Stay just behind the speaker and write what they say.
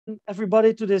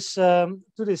everybody to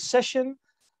this session.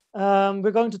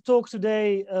 We're going to talk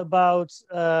today about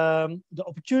the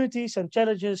opportunities and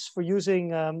challenges for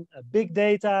using big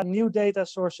data, new data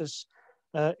sources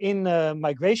in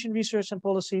migration research and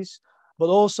policies, but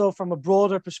also from a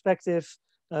broader perspective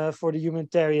for the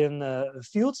humanitarian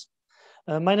field.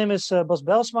 My name is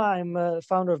Bijlsma. I'm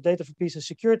founder of Data for Peace and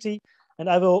Security, and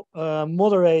I will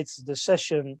moderate the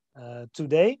session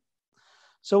today.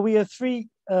 So we have three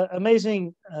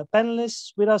amazing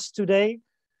panelists with us today.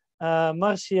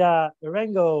 Marzia,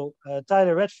 Rango,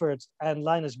 Tyler Radford, and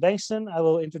Linus Bengtsson. I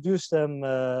will introduce them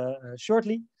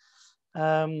shortly.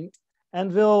 And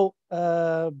we'll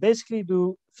basically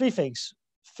do three things.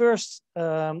 First,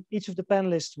 each of the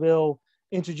panelists will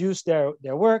introduce their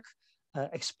work,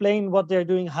 explain what they're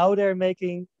doing, how they're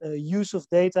making use of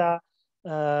data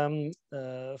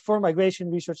for migration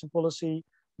research and policy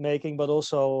making, but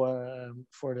also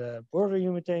for the broader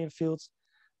humanitarian field.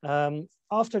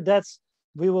 After that,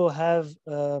 we will have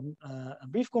a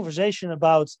brief conversation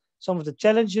about some of the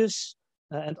challenges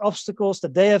and obstacles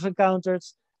that they have encountered,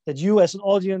 that you as an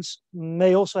audience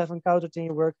may also have encountered in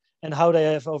your work, and how they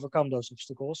have overcome those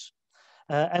obstacles.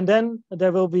 And then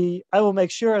there will be, I will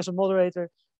make sure as a moderator,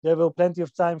 there will be plenty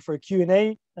of time for a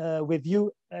Q&A with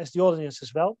you as the audience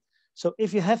as well. So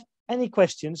if you have any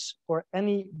questions or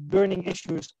any burning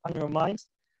issues on your mind,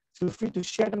 feel free to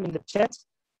share them in the chat.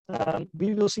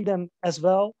 We will see them as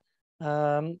well.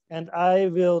 And I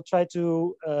will try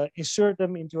to insert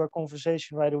them into our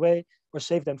conversation right away or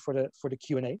save them for the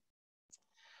Q&A.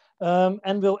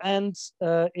 And we'll end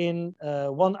in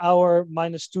 1 hour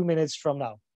minus 2 minutes from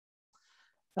now.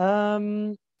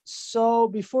 So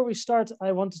before we start,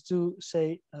 I wanted to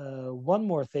say one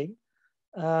more thing.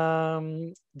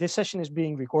 This session is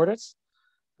being recorded,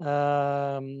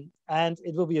 and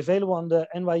it will be available on the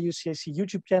NYU-CAC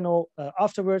YouTube channel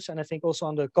afterwards, and I think also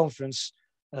on the conference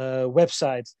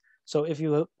website. So if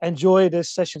you enjoy this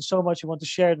session so much, you want to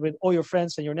share it with all your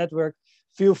friends and your network,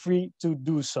 feel free to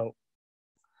do so.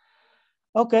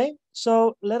 Okay,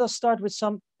 so let us start with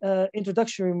some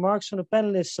introductory remarks from the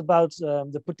panelists about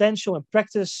the potential and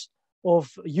practice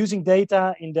of using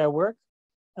data in their work.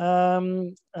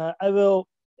 I will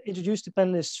introduce the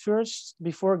panelists first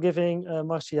before giving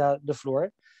Marzia the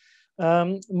floor.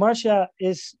 Marzia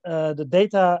is the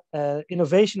Data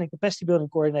Innovation and Capacity Building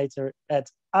Coordinator at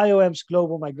IOMs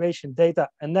Global Migration Data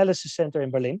Analysis Center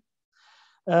in Berlin.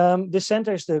 This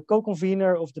center is the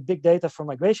co-convener of the Big Data for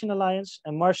Migration Alliance,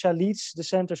 and Marzia leads the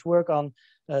center's work on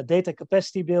data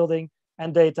capacity building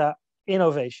and data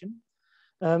innovation.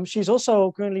 She's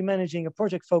also currently managing a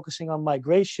project focusing on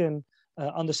migration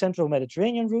on the Central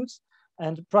Mediterranean route.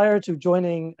 And prior to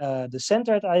joining the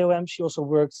center at IOM, she also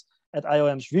worked at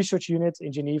IOM's research unit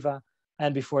in Geneva,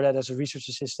 and before that as a research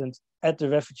assistant at the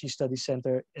Refugee Studies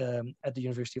Center at the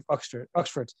University of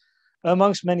Oxford,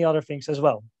 amongst many other things as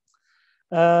well.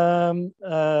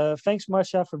 Thanks,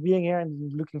 Marzia, for being here,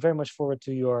 and looking very much forward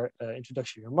to your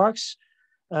introductory remarks.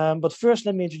 But first,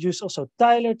 let me introduce also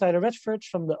Tyler Radford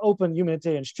from the Open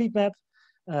Humanitarian Street Map.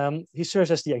 He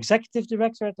serves as the executive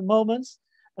director at the moment,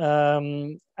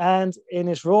 and in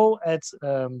his role at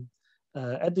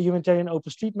the Humanitarian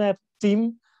OpenStreetMap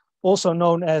team, also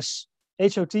known as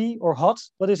HOT or HOT.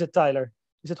 What is it, Tyler?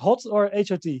 Is it HOT or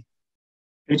HOT?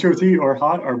 HOT or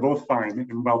HOT are both fine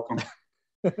and welcome.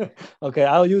 Okay,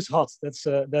 I'll use HOT.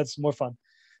 That's more fun.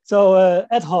 So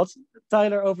at HOT,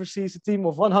 Tyler oversees a team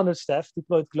of 100 staff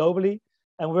deployed globally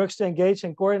and works to engage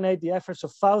and coordinate the efforts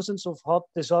of thousands of HOT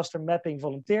disaster mapping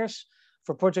volunteers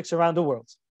for projects around the world.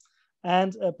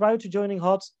 And prior to joining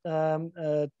HOT,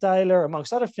 Tyler,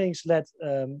 amongst other things, led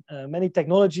many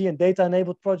technology and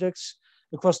data-enabled projects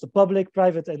across the public,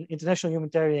 private, and international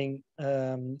humanitarian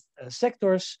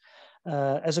sectors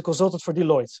as a consultant for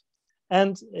Deloitte.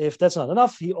 And if that's not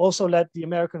enough, he also led the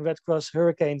American Red Cross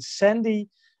Hurricane Sandy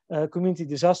community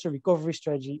disaster recovery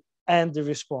strategy and the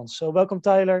response. So welcome,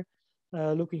 Tyler.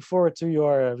 Looking forward to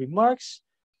your remarks.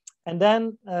 And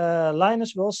then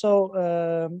Linus will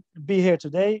also be here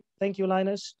today. Thank you,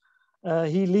 Linus.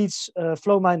 He leads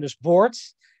Flowminder's board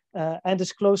and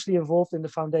is closely involved in the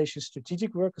foundation's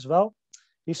strategic work as well.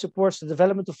 He supports the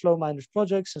development of Flowminder's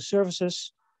projects and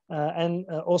services and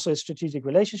also its strategic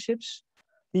relationships.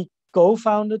 He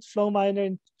co-founded Flowminder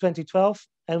in 2012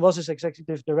 and was its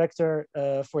executive director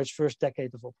for its first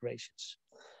decade of operations.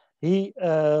 He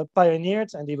pioneered,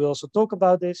 and he will also talk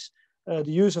about this, the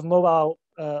use of mobile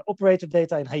operator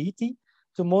data in Haiti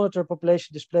to monitor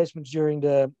population displacement during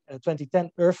the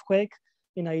 2010 earthquake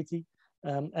in Haiti,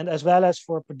 and as well as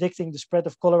for predicting the spread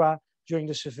of cholera during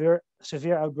the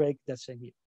severe outbreak that same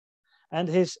year. And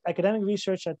his academic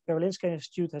research at Karolinska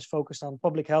Institute has focused on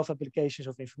public health applications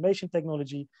of information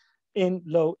technology in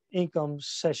low-income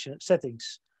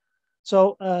settings.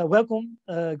 So welcome,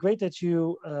 great that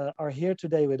you are here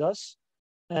today with us.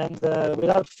 And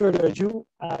without further ado,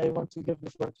 I want to give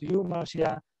the floor to you,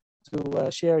 Marzia,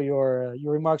 to share your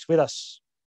remarks with us.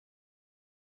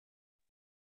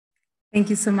 Thank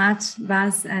you so much,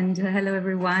 Bas, and hello,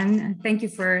 everyone. Thank you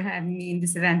for having me in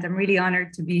this event. I'm really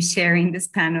honored to be sharing this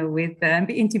panel with, I'm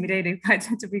intimidated, but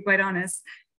to be quite honest,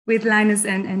 with Linus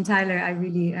and Tyler. I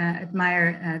really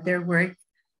admire their work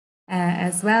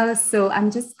as well. So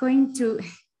I'm just going to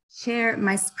share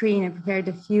my screen. I prepared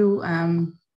a few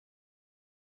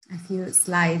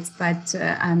slides, but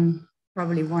I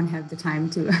probably won't have the time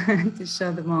to, to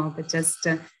show them all, but just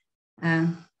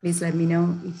please let me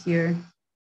know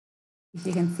if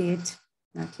you can see it.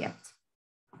 Not yet.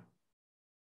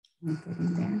 I'll put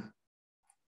it there.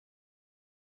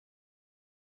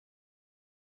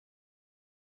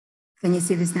 Can you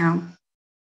see this now?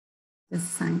 This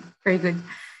sign. Very good.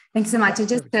 Thank you so much.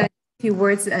 Just a few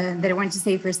words that I want to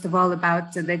say, first of all,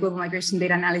 about the Global Migration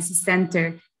Data Analysis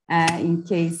Center, in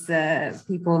case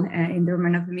people in the room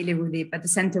are not familiar with it. But the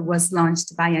center was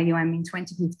launched by IOM in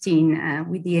 2015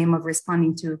 with the aim of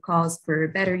responding to calls for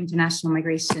better international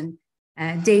migration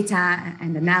data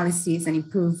and analysis and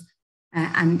improve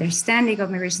understanding of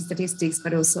migration statistics,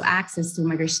 but also access to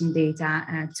migration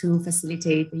data to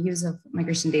facilitate the use of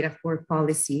migration data for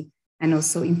policy and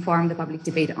also inform the public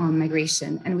debate on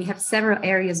migration. And we have several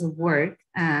areas of work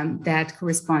that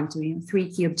correspond to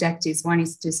three key objectives. One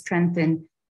is to strengthen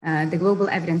the global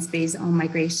evidence base on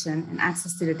migration and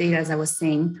access to the data, as I was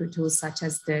saying, through tools such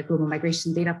as the Global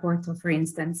Migration Data Portal, for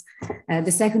instance.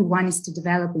 The second one is to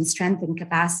develop and strengthen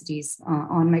capacities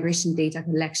on migration data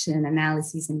collection,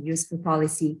 analysis, and use for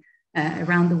policy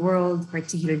around the world,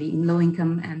 particularly in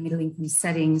low-income and middle-income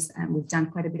settings. We've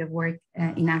done quite a bit of work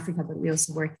in Africa, but we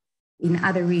also work in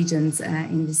other regions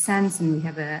in this sense, and we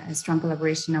have a strong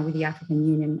collaboration now with the African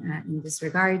Union in this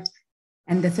regard.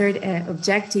 And the third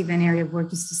objective and area of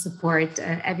work is to support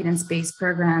evidence-based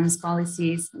programs,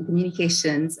 policies, and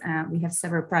communications. We have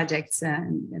several projects,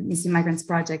 Missing Migrants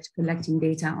Project, collecting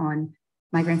data on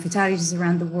migrant fatalities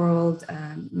around the world,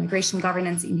 migration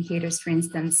governance indicators, for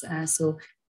instance,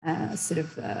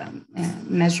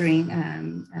 measuring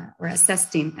or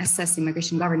assessing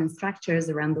migration governance structures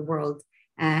around the world,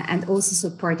 and also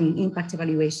supporting impact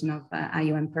evaluation of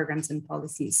IOM programs and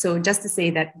policies. So just to say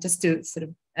that, just to sort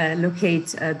of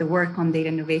locate the work on data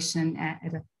innovation at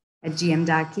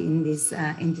GMDAC in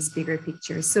this bigger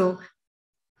picture. So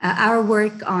our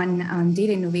work on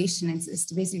data innovation is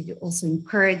to basically also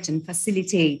encourage and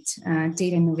facilitate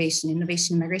data innovation in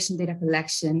migration data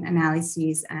collection,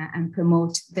 analysis, and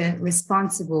promote the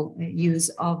responsible use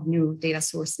of new data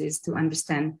sources to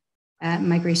understand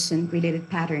migration-related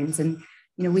patterns. And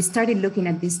we started looking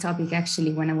at this topic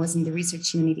actually when I was in the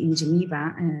research unit in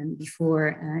Geneva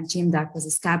before GMDAC was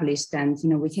established. And,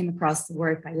 we came across the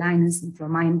work by Linus and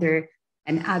Flowminder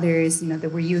and others,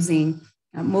 that were using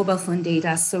mobile phone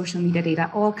data, social media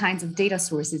data, all kinds of data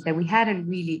sources that we hadn't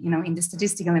really, in the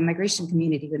statistical and migration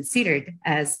community considered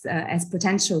as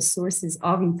potential sources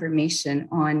of information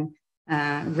on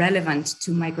relevant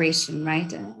to migration,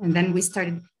 right? And then we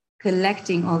started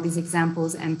collecting all these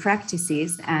examples and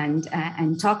practices and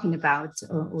talking about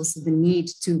also the need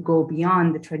to go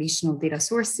beyond the traditional data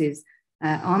sources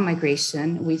on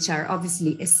migration, which are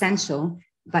obviously essential,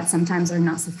 but sometimes are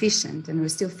not sufficient. And we're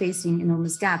still facing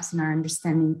enormous gaps in our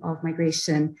understanding of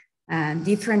migration,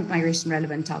 different migration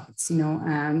relevant topics.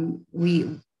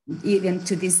 We, even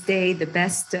to this day, the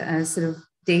best sort of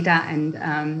data and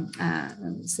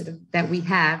that we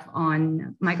have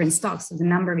on migrant stocks, so the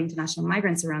number of international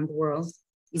migrants around the world,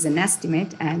 is an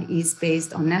estimate and is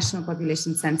based on national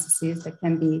population censuses that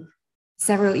can be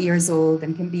several years old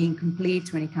and can be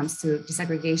incomplete when it comes to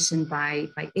disaggregation by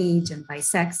age and by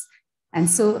sex. And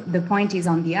so the point is,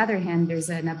 on the other hand, there's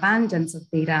an abundance of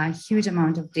data, a huge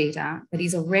amount of data that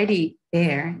is already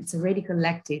there. It's already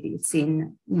collected. It's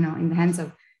in the hands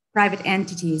of private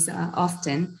entities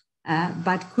often.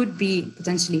 But could be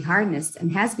potentially harnessed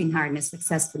and has been harnessed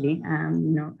successfully,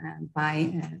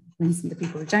 by, for instance, the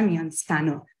people who join me on this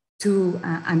panel to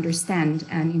understand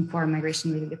and inform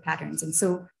migration-related patterns. And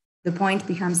so the point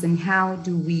becomes then, how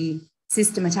do we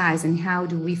systematize and how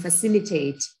do we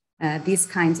facilitate these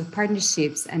kinds of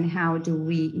partnerships, and how do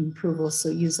we improve also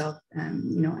use of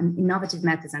innovative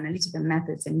methods, analytical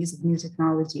methods, and use of new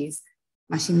technologies,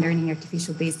 machine learning,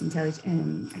 artificial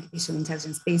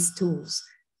intelligence-based tools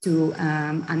to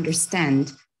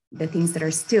understand the things that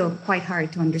are still quite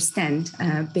hard to understand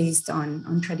based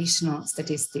on traditional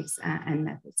statistics and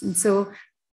methods. And so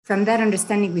from that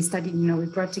understanding, we studied, we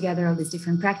brought together all these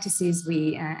different practices.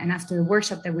 And after a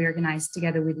workshop that we organized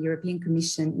together with the European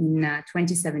Commission in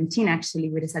 2017, actually,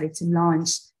 we decided to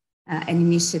launch an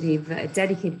initiative, a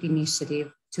dedicated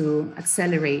initiative to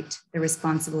accelerate the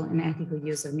responsible and ethical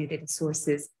use of new data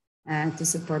sources to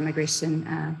support migration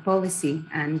policy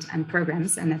and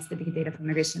programs. And that's the Big Data for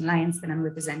Migration Alliance that I'm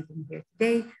representing here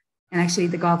today. And actually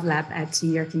the GovLab at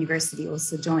New York University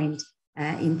also joined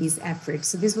in these efforts.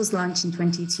 So this was launched in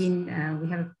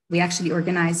 2018. We actually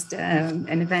organized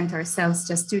an event ourselves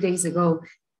just 2 days ago,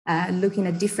 looking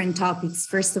at different topics.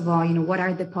 First of all, what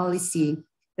are the policy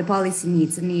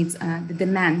needs, the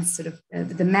demand,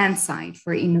 the demand side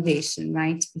for innovation,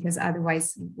 right? Because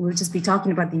otherwise we'll just be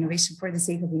talking about the innovation for the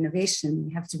sake of innovation.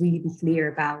 We have to really be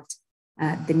clear about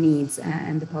the needs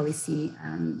and the policy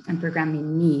and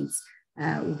programming needs,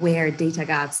 where data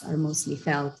gaps are mostly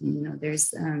felt. And,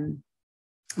 there's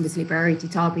obviously priority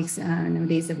topics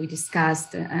nowadays that we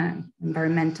discussed,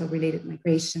 environmental related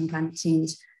migration, climate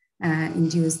change,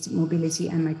 induced mobility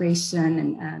and migration,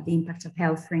 and the impact of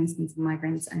health, for instance, of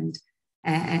migrants,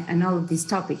 and all of these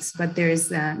topics. But there's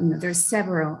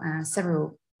several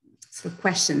sort of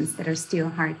questions that are still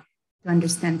hard to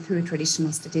understand through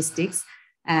traditional statistics.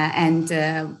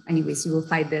 Anyways, you'll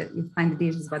find the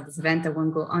details about this event. I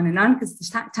won't go on and on because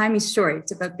the time is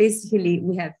short. But basically,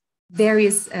 we have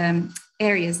various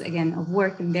areas again of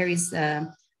work and various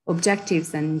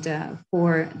objectives, and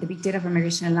for the Big Data for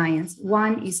Migration Alliance.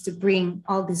 One is to bring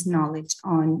all this knowledge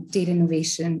on data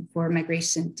innovation for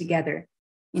migration together.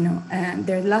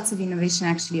 There are lots of innovation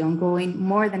actually ongoing,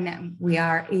 more than we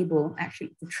are able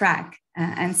actually to track.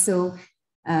 And so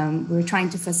we're trying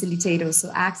to facilitate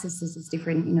also access to these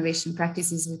different innovation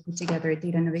practices. We put together a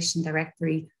data innovation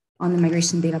directory on the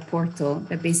migration data portal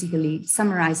that basically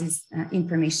summarizes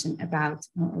information about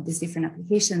all these different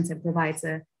applications and provides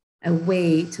a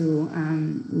way to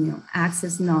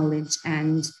access knowledge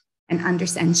and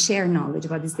understand, share knowledge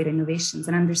about these data innovations,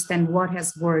 and understand what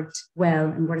has worked well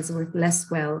and what has worked less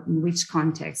well in which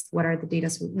context. What are the data?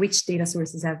 Which data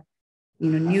sources have,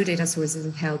 new data sources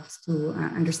have helped to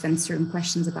understand certain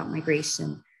questions about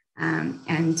migration.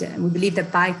 And we believe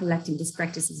that by collecting these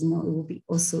practices, it will be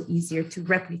also easier to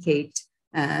replicate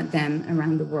them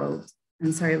around the world.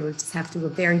 I'm sorry, we'll just have to go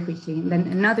very quickly. And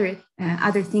then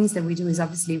other things that we do is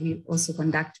obviously we also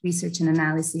conduct research and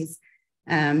analysis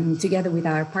together with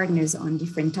our partners on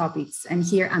different topics. And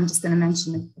here I'm just going to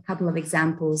mention a couple of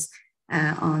examples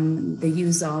on the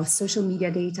use of social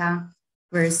media data.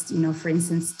 First, for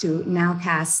instance, to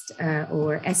nowcast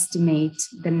or estimate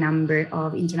the number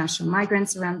of international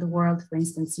migrants around the world, for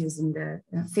instance, using the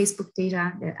Facebook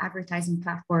data, the advertising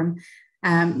platform.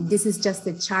 This is just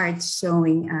a chart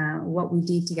showing what we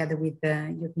did together with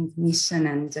the European Commission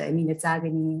and Emilia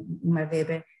Zagani, Umar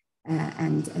Weber,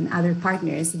 and other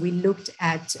partners. We looked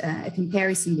at a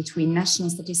comparison between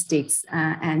national statistics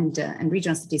and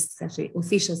regional statistics, actually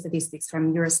official statistics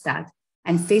from Eurostat,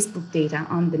 and Facebook data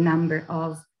on the number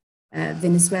of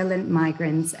Venezuelan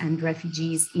migrants and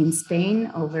refugees in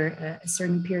Spain over a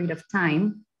certain period of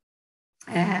time.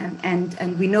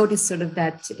 And we noticed sort of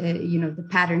that, the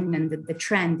pattern and the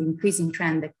trend, the increasing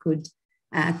trend that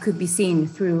could be seen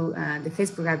through the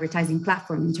Facebook advertising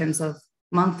platform in terms of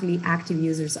monthly active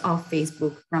users of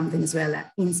Facebook from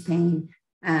Venezuela in Spain,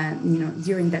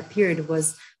 during that period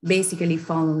was basically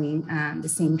following the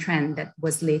same trend that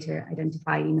was later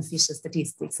identified in official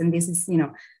statistics. And this is,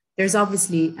 there's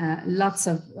obviously lots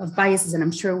of biases, and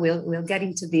I'm sure we'll get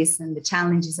into this and the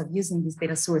challenges of using these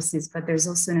data sources, but there's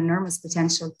also an enormous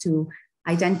potential to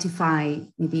identify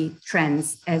maybe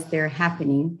trends as they're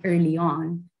happening early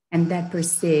on. And that per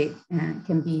se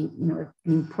can be, an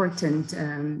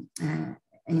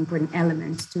important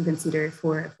element to consider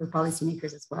for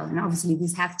policymakers as well. And obviously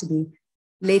these have to be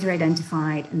later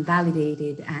identified and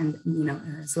validated, and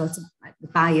so lots of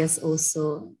bias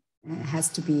also has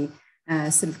to be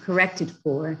sort of corrected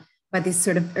for. But this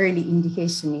sort of early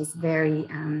indication is very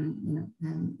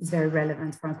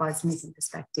relevant from a policymaking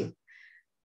perspective.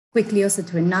 Quickly also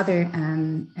to another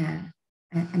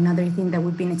thing that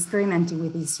we've been experimenting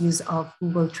with is use of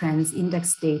Google Trends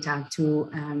index data to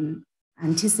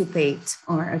anticipate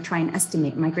or try and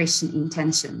estimate migration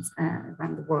intentions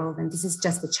around the world. And this is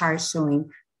just a chart showing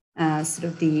sort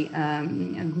of the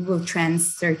Google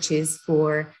Trends searches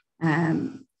for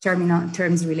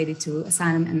terms related to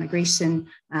asylum and migration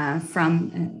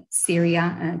from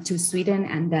Syria to Sweden,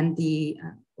 and then the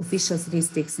official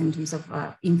statistics in terms of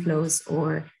inflows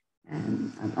or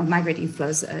migrant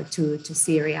inflows to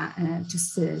Syria,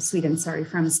 to Sweden, sorry,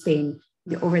 from Spain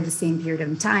over the same period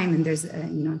of time. And there's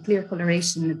a clear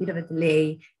correlation, a bit of a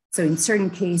delay. So in certain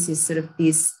cases, sort of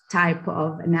this type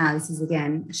of analysis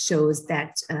again shows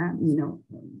that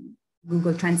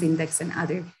Google Trends Index and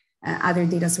other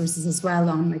data sources as well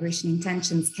on migration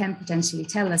intentions can potentially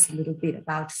tell us a little bit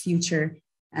about future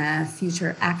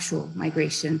actual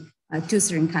migration to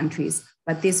certain countries.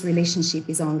 But this relationship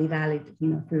is only valid,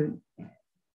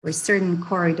 for certain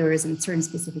corridors and certain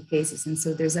specific cases. And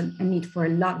so there's a need for a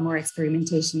lot more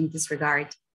experimentation in this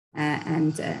regard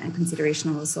and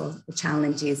consideration also of the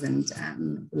challenges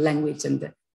and language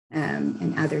and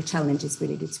other challenges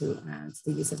related to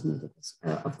the use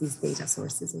of these data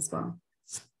sources as well.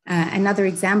 Another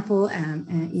example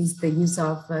is the use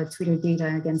of Twitter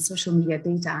data against social media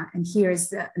data. And here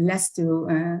is less to,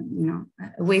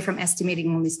 away from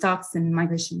estimating only stocks and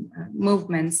migration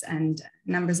movements and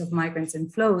numbers of migrants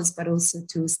and flows, but also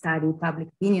to study public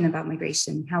opinion about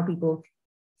migration, how people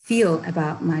feel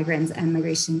about migrants and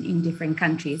migration in different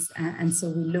countries. And so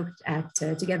we looked at,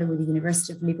 together with the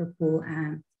University of Liverpool,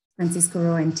 Francisco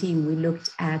Roa and team, we looked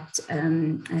at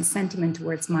sentiment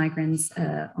towards migrants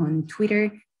on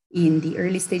Twitter in the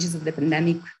early stages of the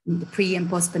pandemic, the pre and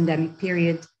post-pandemic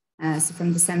period, so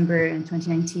from December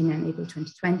 2019 and April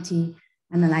 2020,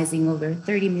 analyzing over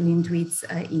 30 million tweets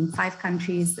in 5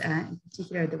 countries, in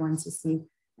particular the ones you see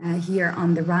here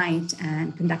on the right,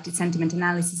 and conducted sentiment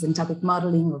analysis and topic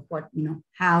modeling of what,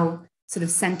 how sort of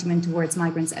sentiment towards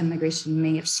migrants and migration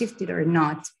may have shifted or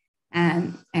not.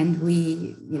 And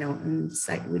we, we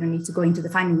don't need to go into the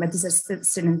finding, but these are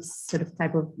certain sort of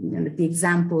type of the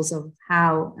examples of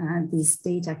how these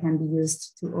data can be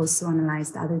used to also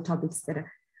analyze the other topics that are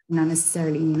not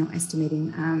necessarily,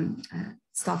 estimating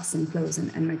stocks and flows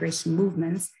and migration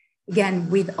movements. Again,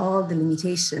 with all the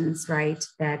limitations, right,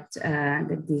 that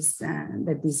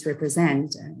these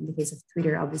represent. In the case of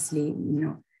Twitter, obviously,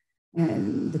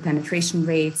 and the penetration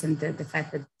rates and the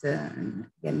fact that,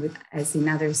 again, as in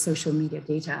other social media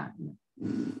data,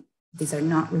 these are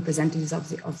not representatives of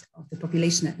the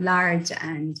population at large,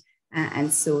 and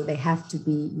so they have to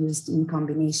be used in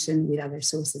combination with other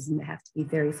sources, and they have to be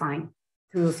verified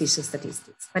through official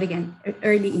statistics. But again,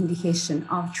 early indication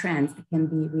of trends that can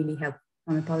be really helpful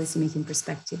from a policymaking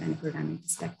perspective and a programming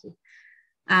perspective.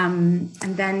 And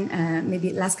then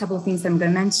maybe last couple of things that I'm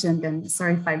going to mention, and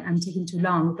sorry if I'm taking too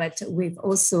long, but we've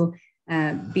also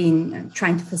been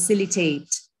trying to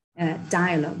facilitate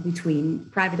dialogue between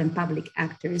private and public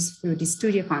actors through the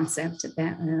studio concept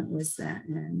that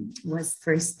was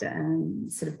first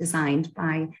sort of designed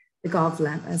by the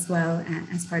GovLab as well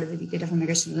as part of the Big Data for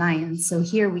Migration Alliance. So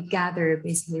here we gather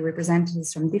basically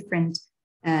representatives from different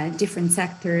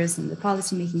sectors on the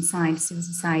policymaking side, civil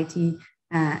society,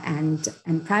 and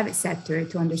private sector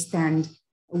to understand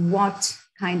what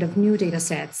kind of new data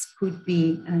sets could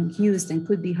be used and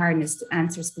could be harnessed to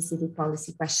answer specific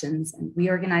policy questions. And we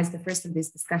organized the first of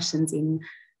these discussions in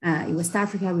West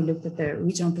Africa. We looked at the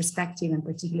regional perspective and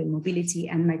particularly mobility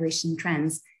and migration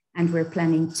trends. And we're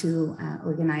planning to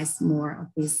organize more of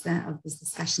these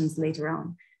discussions later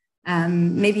on.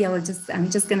 Maybe I'm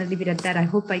just going to leave it at that. I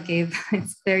hope I gave,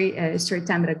 it's very short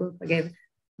time, but I hope I gave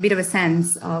a bit of a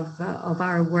sense of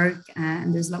our work,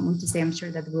 and there's a lot more to say. I'm sure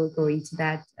that we'll go into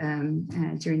that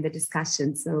during the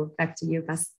discussion. So back to you,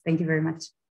 Bas. Thank you very much.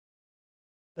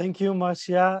 Thank you,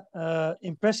 Marzia.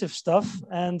 Impressive stuff,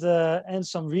 and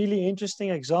some really interesting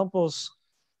examples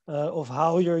of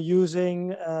how you're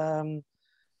using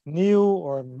new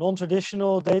or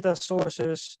non-traditional data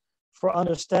sources for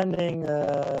understanding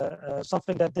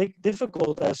something that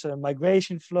difficult as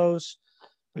migration flows,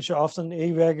 which are often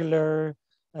irregular,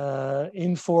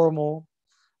 informal.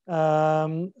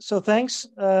 So thanks.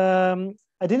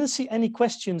 I didn't see any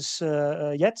questions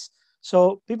yet.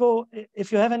 So people,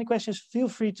 if you have any questions, feel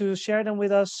free to share them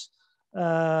with us.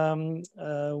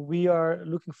 We are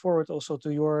looking forward also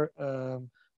to your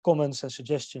comments and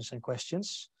suggestions and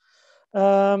questions.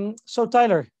 So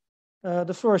Tyler,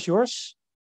 the floor is yours.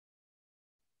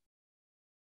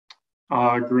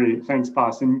 Great, thanks,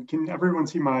 Bas. And can everyone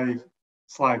see my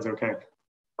slides okay?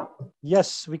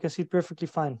 Yes, we can see it perfectly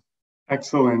fine.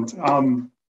 Excellent.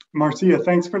 Marzia,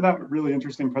 thanks for that really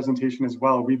interesting presentation as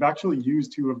well. We've actually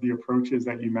used 2 of the approaches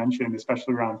that you mentioned,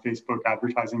 especially around Facebook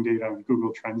advertising data and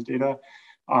Google Trends data,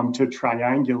 to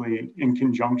triangulate in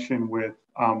conjunction with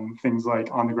things like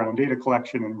on-the-ground data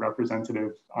collection and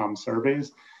representative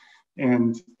surveys,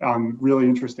 and really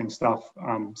interesting stuff.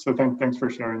 So thanks for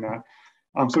sharing that.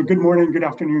 So good morning, good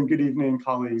afternoon, good evening,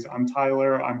 colleagues. I'm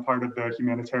Tyler. I'm part of the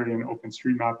Humanitarian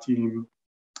OpenStreetMap team.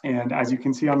 And as you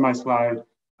can see on my slide,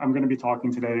 I'm going to be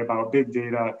talking today about big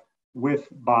data with,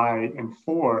 by, and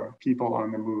for people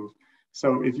on the move.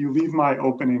 So if you leave my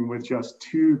opening with just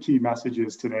 2 key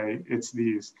messages today, it's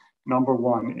these. Number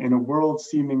 1, in a world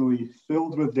seemingly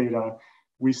filled with data,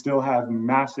 we still have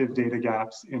massive data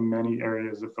gaps in many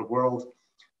areas of the world.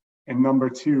 And number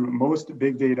 2, most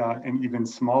big data and even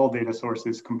small data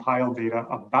sources compile data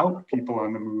about people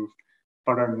on the move,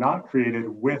 but are not created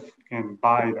with and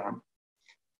by them.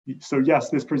 So yes,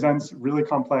 this presents really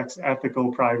complex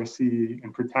ethical, privacy,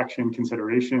 and protection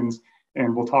considerations,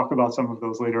 and we'll talk about some of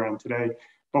those later on today.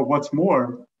 But what's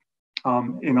more,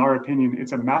 in our opinion,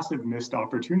 it's a massive missed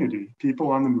opportunity. People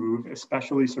on the move,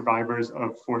 especially survivors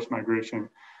of forced migration,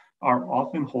 are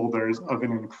often holders of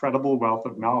an incredible wealth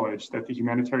of knowledge that the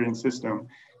humanitarian system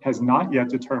has not yet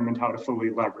determined how to fully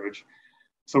leverage.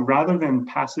 So rather than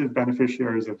passive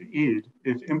beneficiaries of aid,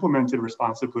 if implemented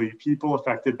responsibly, people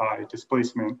affected by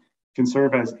displacement can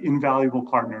serve as invaluable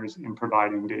partners in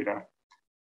providing data.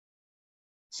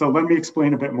 So let me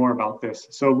explain a bit more about this.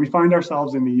 So we find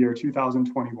ourselves in the year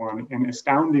 2021, and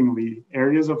astoundingly,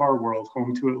 areas of our world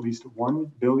home to at least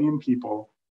 1 billion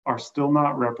people are still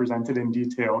not represented in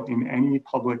detail in any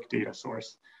public data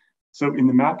source. So in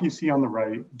the map you see on the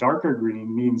right, darker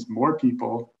green means more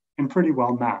people and pretty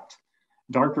well mapped.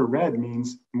 Darker red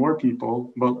means more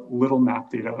people, but little map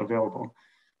data available.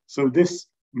 So this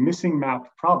missing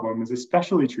map problem is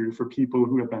especially true for people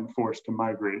who have been forced to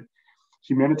migrate.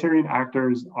 Humanitarian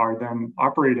actors are then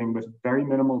operating with very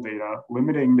minimal data,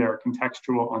 limiting their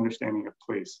contextual understanding of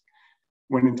place.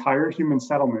 When entire human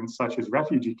settlements, such as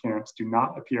refugee camps, do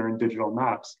not appear in digital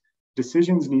maps,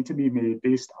 decisions need to be made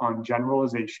based on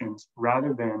generalizations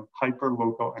rather than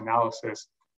hyper-local analysis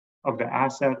of the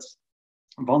assets,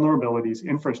 vulnerabilities,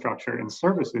 infrastructure, and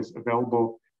services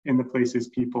available in the places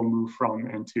people move from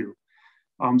and to.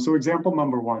 So example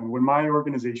number 1, when my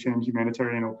organization,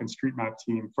 Humanitarian OpenStreetMap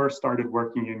team, first started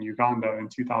working in Uganda in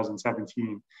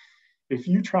 2017, if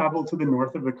you traveled to the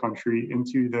north of the country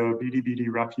into the Bidi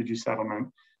refugee settlement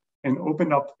and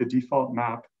opened up the default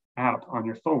map app on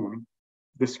your phone,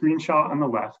 the screenshot on the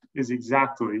left is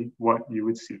exactly what you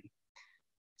would see.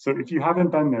 So if you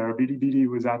haven't been there, Bidi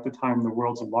was at the time the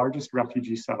world's largest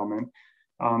refugee settlement.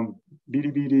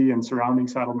 Bidi and surrounding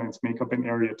settlements make up an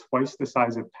area twice the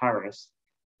size of Paris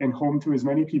and home to as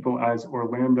many people as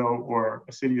Orlando or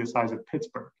a city the size of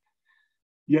Pittsburgh.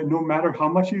 Yet no matter how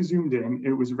much you zoomed in,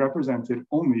 it was represented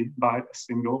only by a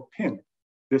single pin.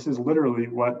 This is literally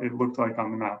what it looked like on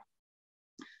the map.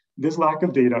 This lack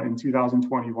of data in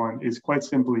 2021 is quite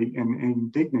simply an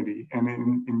indignity and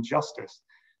an injustice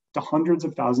to hundreds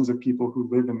of thousands of people who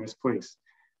live in this place.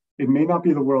 It may not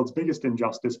be the world's biggest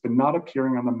injustice, but not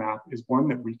appearing on the map is one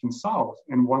that we can solve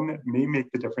and one that may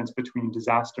make the difference between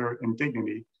disaster and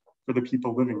dignity for the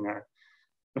people living there.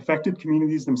 Affected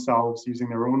communities themselves, using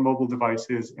their own mobile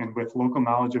devices and with local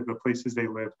knowledge of the places they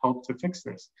live, help to fix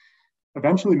this,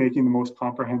 eventually making the most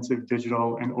comprehensive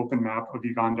digital and open map of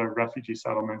Uganda refugee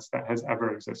settlements that has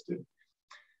ever existed.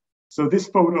 So this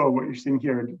photo, what you're seeing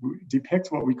here,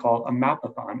 depicts what we call a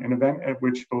mapathon, an event at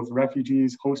which both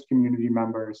refugees, host community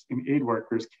members, and aid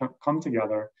workers come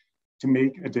together to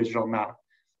make a digital map.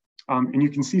 And you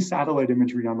can see satellite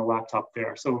imagery on the laptop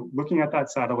there. So looking at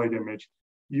that satellite image,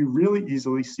 you really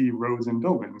easily see roads and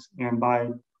buildings. And by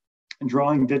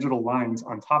drawing digital lines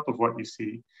on top of what you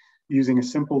see, using a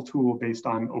simple tool based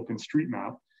on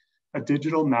OpenStreetMap, a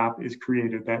digital map is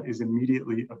created that is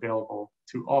immediately available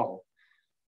to all.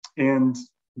 And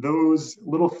those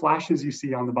little flashes you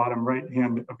see on the bottom right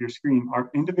hand of your screen are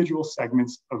individual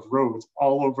segments of roads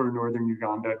all over northern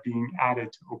Uganda being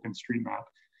added to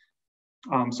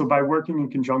OpenStreetMap. So by working in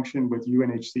conjunction with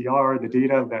UNHCR, the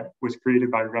data that was created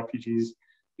by refugees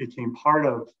became part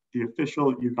of the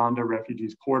official Uganda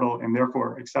Refugees portal and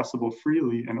therefore accessible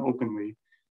freely and openly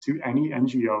to any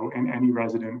NGO and any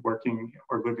resident working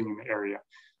or living in the area.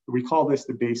 We call this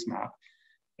the base map.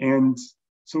 And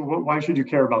so why should you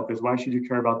care about this? Why should you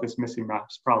care about this missing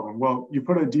maps problem? Well, you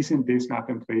put a decent base map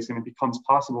in place and it becomes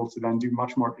possible to then do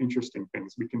much more interesting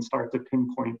things. We can start to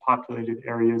pinpoint populated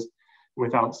areas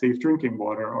without safe drinking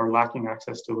water or lacking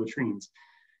access to latrines.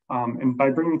 And by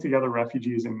bringing together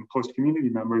refugees and host community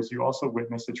members, you also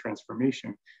witness a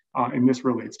transformation. And this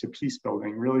relates to peace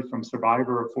building, really from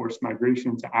survivor of forced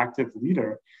migration to active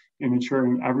leader in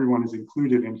ensuring everyone is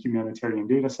included in humanitarian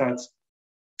data sets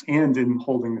and in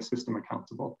holding the system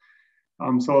accountable.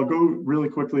 So I'll go really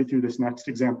quickly through this next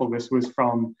example. This was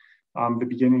from the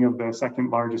beginning of the second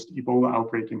largest Ebola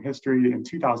outbreak in history in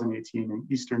 2018 in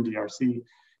Eastern DRC.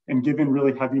 And given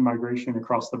really heavy migration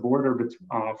across the border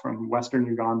from Western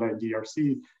Uganda and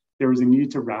DRC, there was a need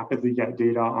to rapidly get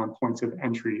data on points of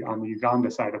entry on the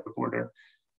Uganda side of the border.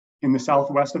 In the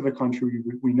southwest of the country,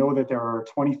 we know that there are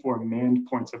 24 manned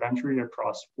points of entry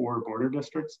across 4 border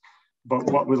districts. But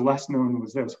what was less known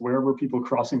was this: where were people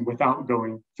crossing without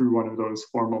going through one of those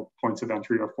formal points of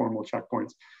entry or formal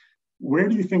checkpoints? Where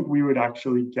do you think we would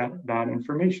actually get that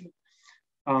information?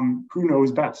 Who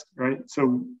knows best, right? So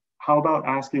how about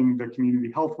asking the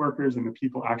community health workers and the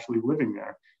people actually living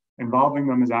there? Involving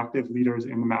them as active leaders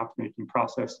in the map-making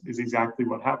process is exactly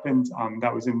what happened.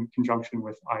 That was in conjunction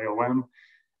with IOM.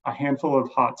 A handful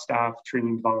of hot staff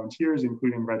trained volunteers,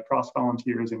 including Red Cross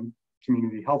volunteers and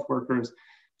community health workers,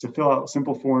 to fill out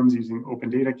simple forms using Open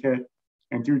Data Kit.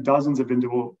 And through dozens of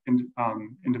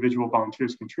individual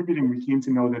volunteers contributing, we came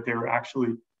to know that there were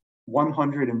actually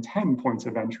 110 points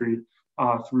of entry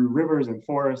through rivers and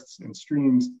forests and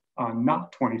streams,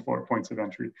 not 24 points of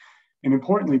entry. And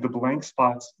importantly, the blank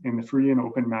spots in the free and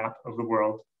open map of the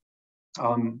world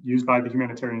used by the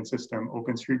humanitarian system,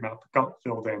 OpenStreetMap, got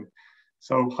filled in.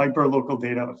 So hyper-local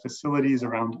data of facilities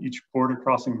around each border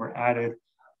crossing were added,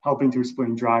 helping to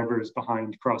explain drivers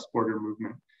behind cross-border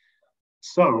movement.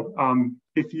 So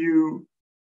if you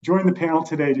join the panel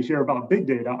today to hear about big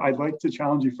data, I'd like to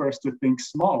challenge you first to think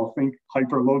small, think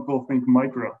hyper-local, think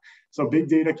micro. So big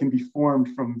data can be formed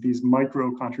from these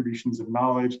micro contributions of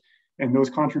knowledge, and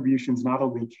those contributions not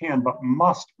only can, but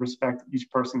must respect each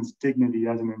person's dignity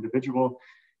as an individual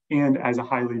and as a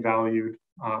highly valued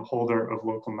holder of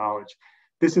local knowledge.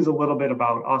 This is a little bit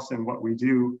about us and what we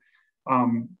do.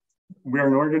 We're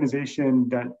an organization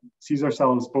that sees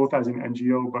ourselves both as an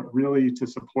NGO, but really to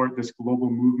support this global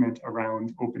movement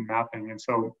around open mapping. And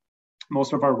so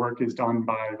most of our work is done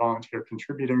by volunteer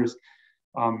contributors.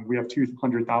 We have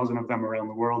 200,000 of them around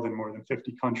the world in more than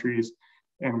 50 countries.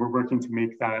 And we're working to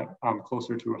make that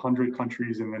closer to 100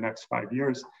 countries in the next 5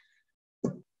 years.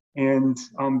 And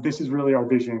this is really our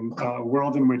vision, a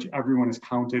world in which everyone is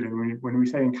counted. And when we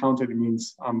say counted, it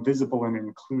means visible and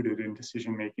included in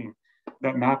decision-making.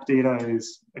 That map data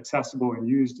is accessible and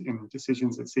used in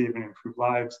decisions that save and improve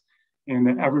lives, and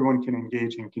that everyone can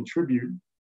engage and contribute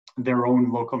their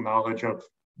own local knowledge of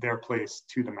their place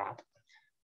to the map.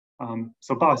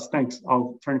 So Bas, thanks.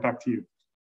 I'll turn it back to you.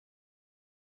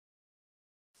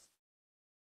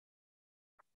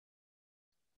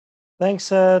 Thanks,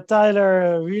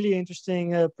 Tyler. A really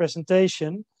interesting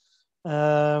presentation.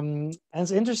 And it's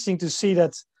interesting to see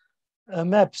that a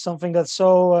map, something that's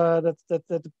so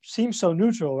that seems so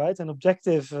neutral, right? And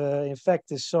objective, in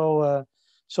fact, is so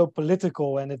so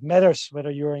political, and it matters whether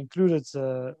you're included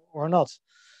or not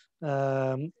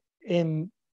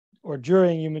in or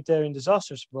during humanitarian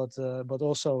disasters, but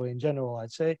also in general,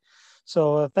 I'd say.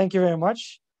 So thank you very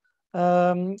much.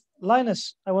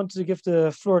 Linus, I wanted to give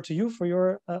the floor to you for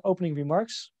your opening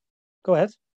remarks. Go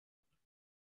ahead.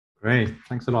 Great,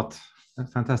 thanks a lot.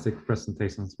 Fantastic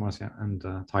presentations, Marzia and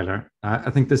Tyler. I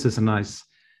think this is a nice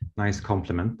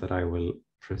compliment that I will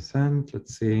present.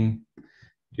 Let's see.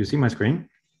 Do you see my screen?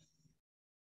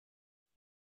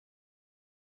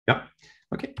 Yeah.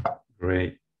 Okay.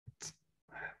 Great. Let's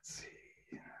see.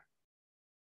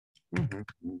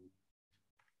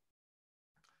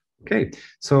 Okay.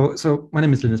 So my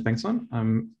name is Linus Bengtsson.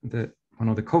 I'm one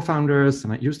of the co-founders,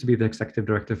 and I used to be the executive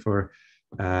director for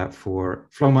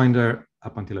Flowminder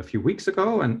up until a few weeks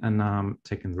ago, and now I'm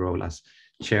taking the role as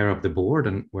chair of the board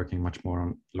and working much more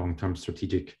on long-term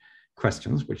strategic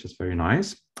questions, which is very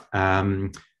nice. We're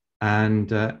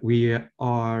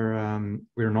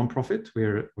a non-profit.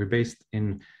 We're based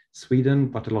in Sweden,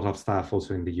 but a lot of staff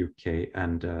also in the UK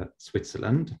and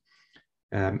Switzerland.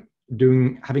 We're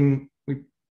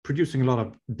producing a lot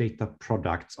of data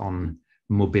products on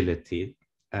mobility.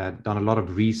 Done a lot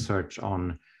of research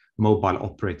on mobile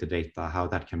operator data, how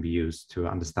that can be used to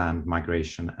understand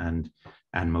migration and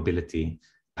mobility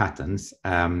patterns.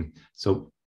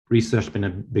 So research has been a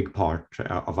big part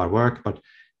of our work, but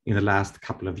in the last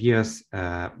couple of years,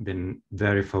 been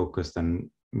very focused and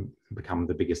become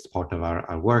the biggest part of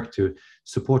our work to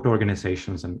support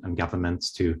organizations and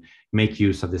governments to make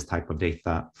use of this type of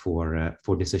data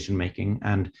for decision making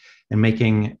and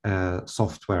making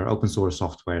software, open source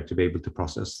software, to be able to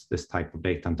process this type of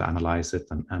data and to analyze it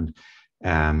and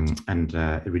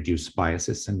reduce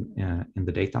biases in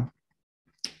the data.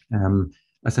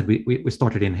 I said we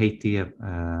started in Haiti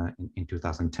in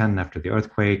 2010 after the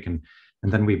earthquake, and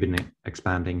then we've been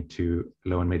expanding to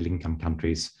low and middle income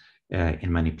countries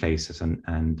in many places,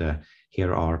 and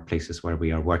here are places where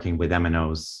we are working with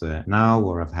MNOs now,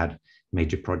 or have had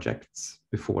major projects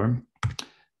before.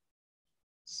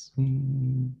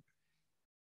 When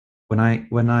I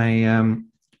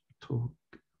talk,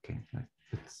 okay,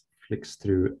 it flicks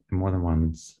through more than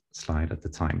once slide at the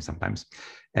time sometimes.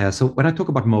 So when I talk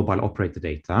about mobile operator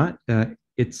data,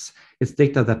 it's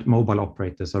data that mobile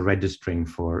operators are registering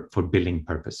for billing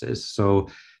purposes. So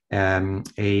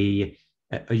a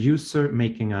user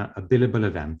making a billable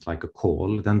event like a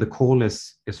call, then the call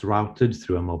is routed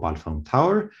through a mobile phone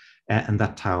tower, and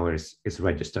that tower is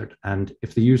registered. And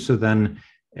if the user then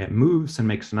moves and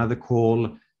makes another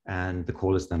call, and the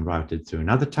call is then routed through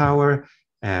another tower,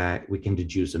 we can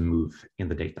deduce a move in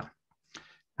the data.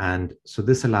 And so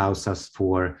this allows us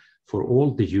for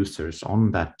all the users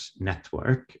on that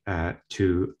network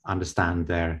to understand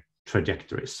their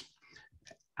trajectories.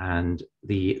 And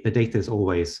the data is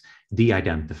always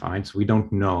de-identified, so we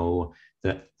don't know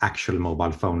the actual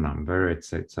mobile phone number.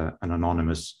 It's an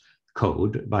anonymous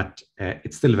code, but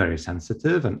it's still very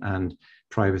sensitive, and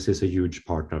privacy is a huge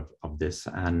part of this.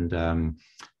 And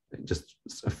just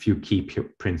a few key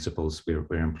principles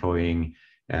we're employing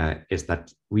is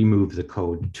that we move the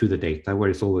code to the data where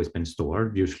it's always been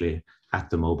stored, usually at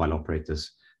the mobile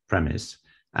operator's premise.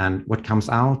 And what comes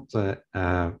out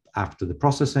after the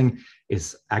processing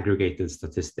is aggregated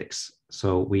statistics.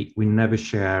 So we never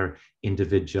share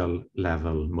individual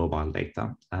level mobile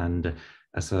data. And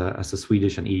as a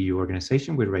Swedish and EU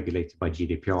organization, we're regulated by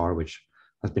GDPR, which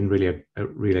has been really a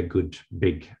really good,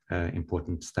 big,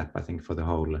 important step, I think, for the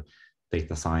whole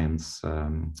data science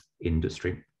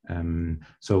industry.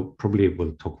 So probably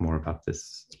we'll talk more about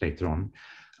this later on.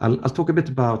 I'll talk a bit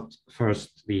about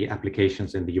first the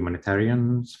applications in the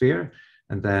humanitarian sphere,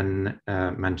 and then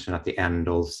mention at the end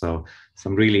also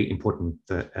some really important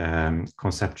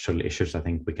conceptual issues I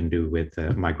think we can do with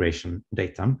migration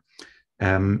data.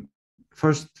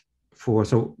 First,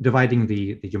 so dividing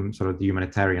the sort of the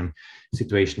humanitarian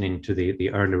situation into the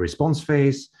early response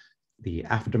phase, the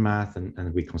aftermath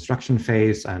and reconstruction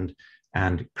phase, and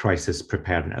crisis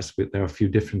preparedness. There are a few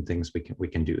different things we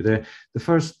can do. The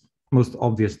first most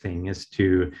obvious thing is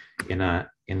to, in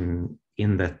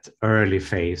that early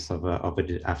phase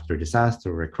after a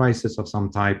disaster or a crisis of some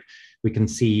type, we can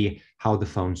see how the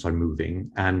phones are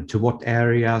moving and to what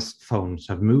areas phones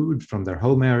have moved from their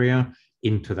home area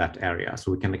into that area. So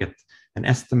we can get an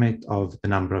estimate of the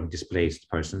number of displaced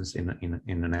persons in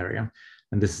an area.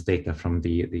 And this is data from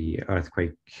the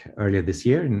earthquake earlier this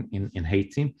year in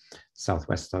Haiti,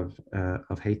 southwest of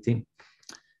Haiti.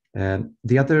 The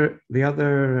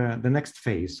next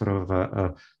phase, sort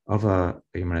of a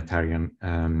humanitarian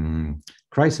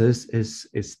crisis,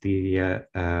 is the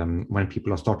when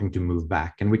people are starting to move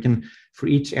back, and we can, for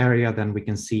each area, then we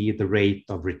can see the rate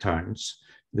of returns.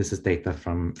 This is data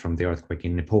from the earthquake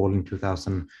in Nepal in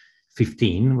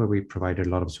 2015, where we provided a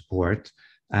lot of support,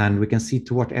 and we can see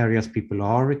to what areas people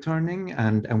are returning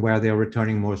and where they are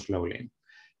returning more slowly.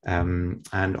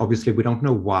 And obviously we don't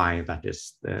know why that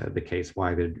is the case,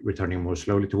 why they're returning more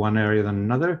slowly to one area than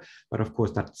another, but of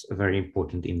course that's a very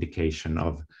important indication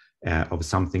of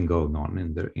something going on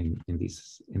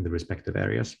in the respective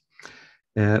areas.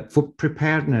 For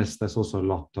preparedness, there's also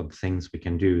a lot of things we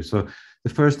can do. So the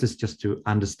first is just to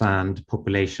understand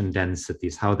population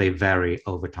densities, how they vary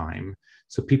over time.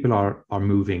 So people are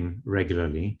moving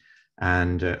regularly,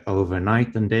 and over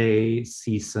night and day,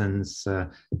 seasons,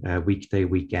 weekday,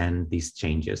 weekend, these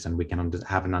changes, and we can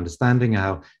have an understanding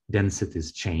how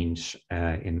densities change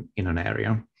in an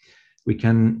area. We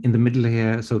can, in the middle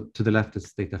here, so to the left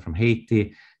is data from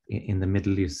Haiti. In the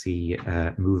middle, you see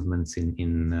movements in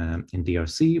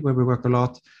DRC, where we work a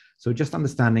lot. So just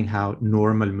understanding how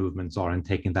normal movements are and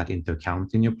taking that into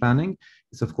account in your planning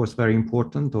is, of course, very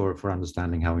important, or for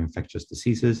understanding how infectious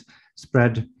diseases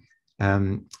spread.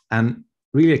 And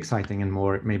really exciting, and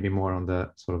maybe more on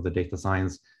the sort of the data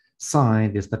science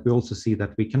side, is that we also see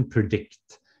that we can predict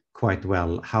quite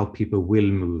well how people will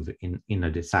move in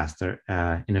a disaster,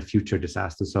 in a future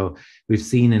disaster. So we've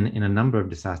seen in a number of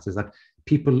disasters that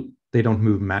people, they don't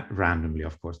move randomly,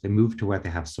 of course. They move to where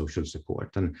they have social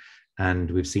support.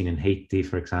 And we've seen in Haiti,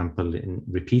 for example,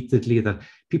 repeatedly that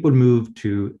people move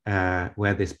to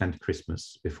where they spent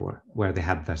Christmas before, where they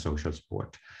had their social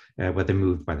support, where they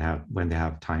moved when they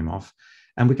have time off.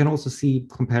 And we can also see,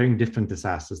 comparing different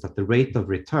disasters, that the rate of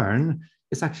return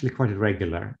is actually quite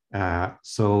irregular.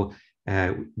 So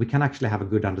we can actually have a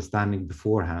good understanding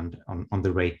beforehand on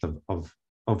the rate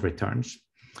of returns.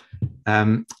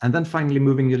 And then finally,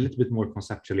 moving a little bit more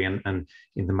conceptually and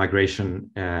in the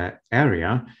migration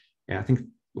area, I think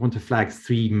we want to flag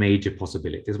three major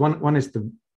possibilities. One is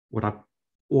what I've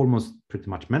almost pretty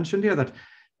much mentioned here, that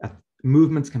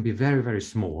movements can be very, very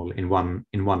small in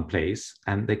one place,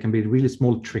 and they can be really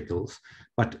small trickles.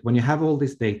 But when you have all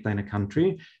this data in a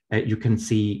country, you can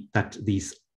see that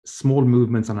these small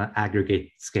movements on an aggregate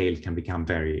scale can be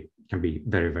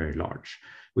very, very large.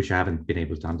 which you haven't been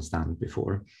able to understand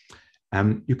before.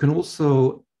 You can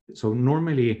also, so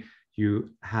normally you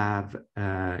have,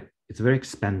 it's very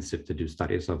expensive to do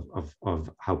studies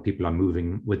of how people are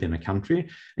moving within a country.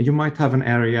 And you might have an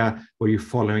area where you're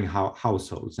following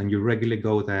households, and you regularly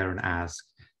go there and ask,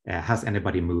 has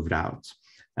anybody moved out?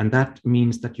 And that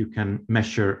means that you can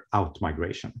measure out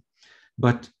migration.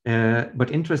 But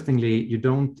interestingly, you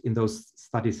don't, in those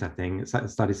study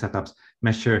setups,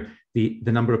 measure the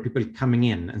number of people coming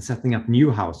in and setting up new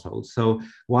households. So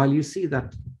while you see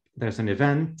that there's an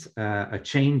event, a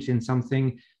change in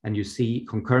something, and you see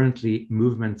concurrently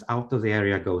movements out of the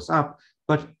area goes up,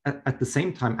 but at the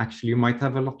same time, actually, you might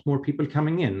have a lot more people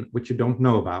coming in, which you don't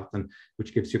know about, and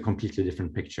which gives you a completely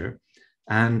different picture.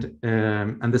 And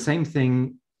the same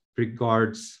thing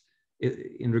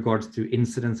in regards to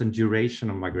incidence and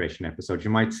duration of migration episodes. You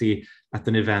might see at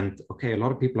an event, okay, a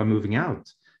lot of people are moving out,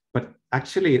 but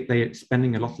actually they're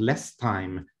spending a lot less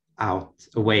time out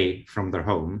away from their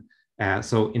home.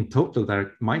 So in total,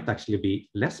 there might actually be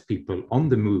less people on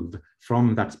the move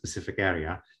from that specific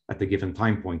area at the given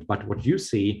time point. But what you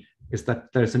see is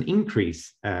that there's an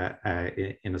increase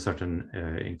in a certain,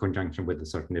 in conjunction with a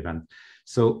certain event.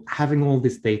 So having all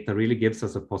this data really gives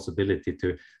us a possibility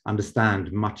to understand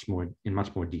in much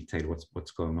more detail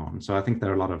what's going on. So I think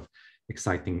there are a lot of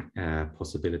exciting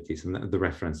possibilities, and the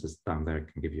references down there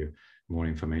can give you more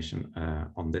information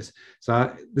on this.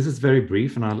 So this is very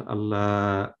brief, and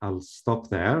I'll stop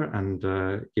there and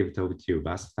give it over to you,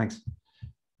 Bas. Thanks.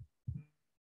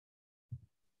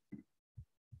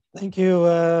 Thank you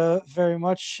very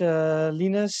much,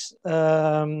 Linus.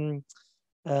 Very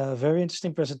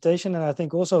interesting presentation, and I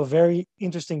think also a very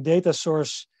interesting data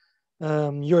source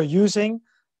you're using.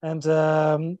 And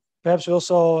perhaps we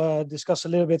also discuss a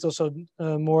little bit also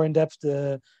more in depth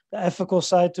the ethical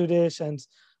side to this and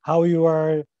how you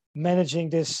are managing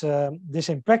this this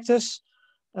in practice,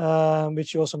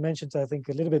 which you also mentioned, I think,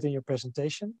 a little bit in your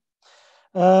presentation.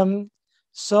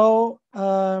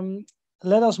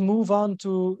 Let us move on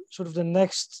to sort of the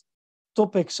next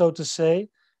topic, so to say,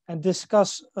 and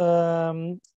discuss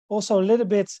also a little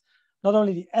bit, not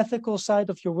only the ethical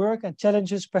side of your work and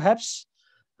challenges perhaps,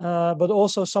 but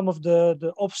also some of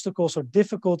the obstacles or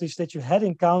difficulties that you had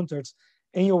encountered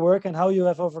in your work and how you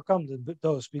have overcome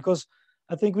those. Because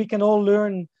I think we can all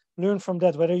learn from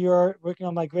that, whether you're working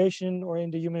on migration or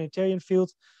in the humanitarian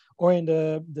field or in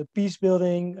the peace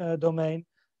building domain.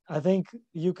 I think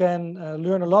you can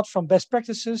learn a lot from best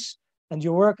practices and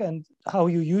your work and how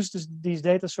you use these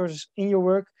data sources in your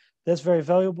work. That's very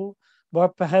valuable.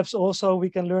 But perhaps also we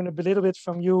can learn a little bit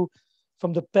from you,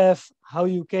 from the path, how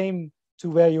you came to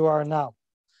where you are now.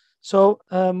 So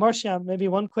Marzia, maybe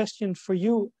one question for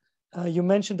you. You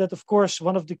mentioned that, of course,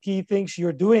 one of the key things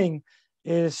you're doing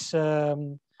is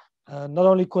not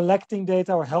only collecting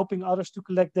data or helping others to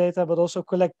collect data, but also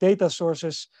collect data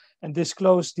sources and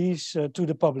disclose these to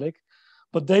the public.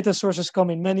 But data sources come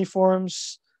in many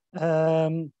forms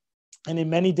and in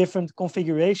many different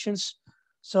configurations.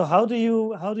 So how do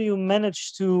you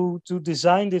manage to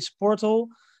design this portal,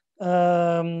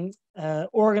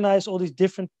 organize all these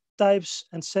different types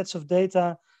and sets of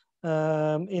data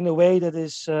in a way that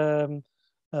is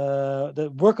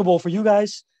workable for you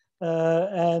guys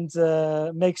and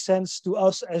makes sense to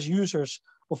us as users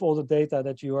of all the data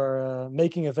that you are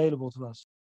making available to us?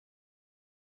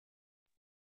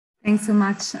 Thanks so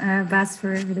much, Bas,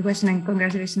 for the question, and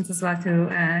congratulations as well to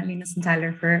Linus and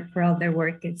Tyler for all their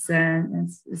work. It's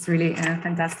really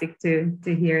fantastic to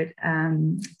hear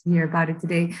about it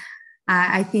today.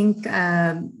 I think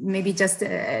maybe just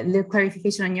a little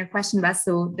clarification on your question, Bas.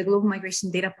 So the Global Migration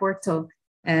Data Portal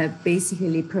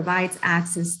basically provides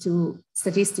access to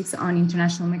statistics on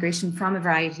international migration from a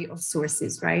variety of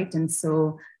sources, right? And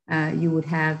so you would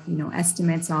have,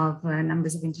 estimates of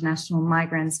numbers of international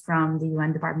migrants from the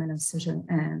UN Department of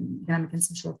Economic and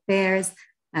Social Affairs,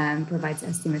 provides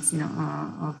estimates,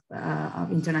 of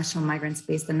international migrants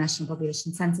based on national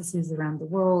population censuses around the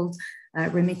world,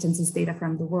 remittances data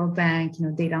from the World Bank,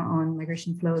 data on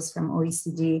migration flows from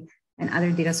OECD and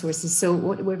other data sources. So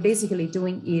what we're basically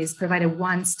doing is provide a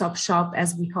one-stop shop,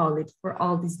 as we call it, for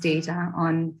all this data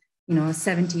on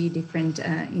 70 different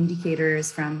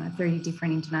indicators from 30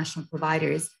 different international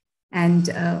providers, and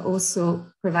also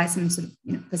provide some sort of,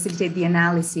 facilitate the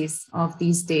analysis of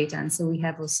these data. And so we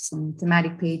have also some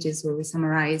thematic pages where we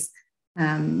summarize,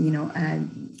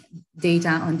 data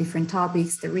on different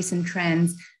topics, the recent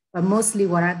trends, but mostly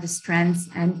what are the strengths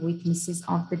and weaknesses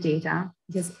of the data,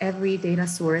 because every data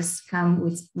source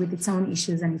comes with its own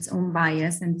issues and its own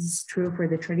bias. And this is true for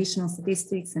the traditional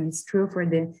statistics, and it's true for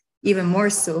even more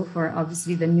so for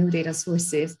obviously the new data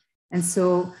sources. And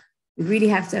so we really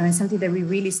have to, and something that we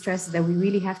really stress is that we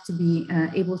really have to be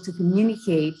able to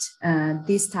communicate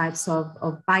these types of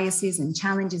biases and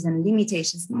challenges and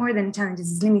limitations, more than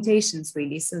challenges, is limitations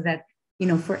really, so that, you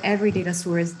know, for every data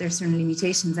source, there's certain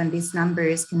limitations, and these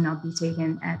numbers cannot be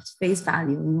taken at face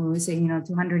value. When we say, you know,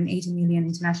 280 million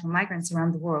international migrants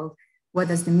around the world, what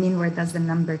does the mean? Where does the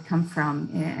number come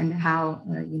from? And how,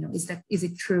 you know, is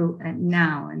it true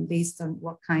now? And based on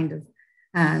what kind of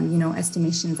you know,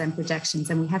 estimations and projections,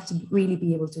 and we have to really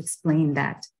be able to explain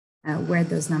that, where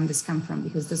those numbers come from,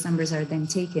 because those numbers are then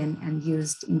taken and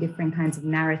used in different kinds of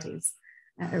narratives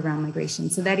around migration.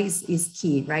 So that is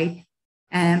key, right?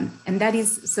 And that is,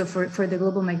 so for the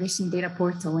Global Migration Data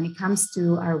Portal, when it comes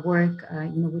to our work,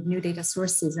 you know, with new data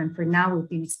sources, and for now we've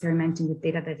been experimenting with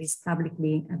data that is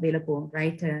publicly available,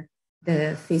 right?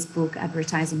 The Facebook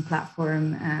advertising platform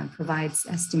provides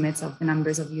estimates of the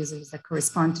numbers of users that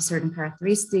correspond to certain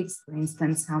characteristics. For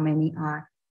instance, how many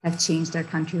have changed their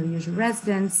country of usual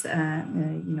residence,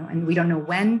 you know, and we don't know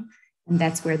when, and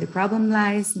that's where the problem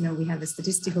lies. You know, we have a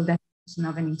statistical definition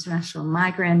of an international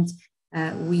migrant.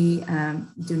 We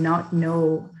do not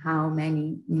know how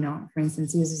many, you know, for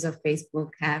instance, users of Facebook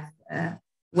have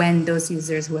when those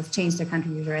users who have changed their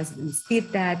country of residence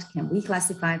did that. Can we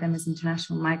classify them as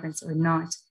international migrants or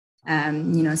not?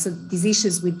 You know, so these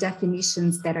issues with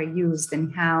definitions that are used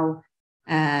and how,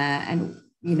 and,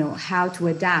 you know, how to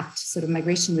adapt sort of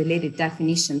migration-related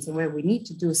definitions and where we need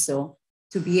to do so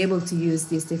to be able to use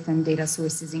these different data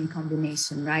sources in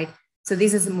combination, right? So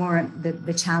this is more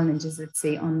the challenges, let's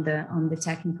say, on the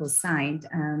technical side,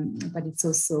 but it's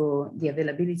also the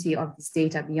availability of this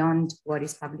data beyond what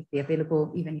is publicly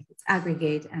available, even if it's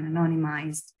aggregate and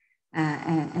anonymized,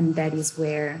 and that is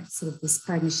where sort of this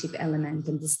partnership element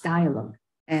and this dialogue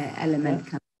element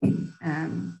comes in.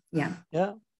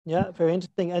 Yeah, very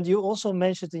interesting. And you also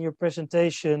mentioned in your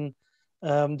presentation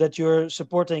that you're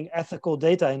supporting ethical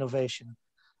data innovation.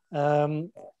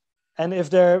 And if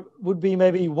there would be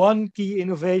maybe one key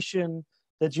innovation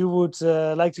that you would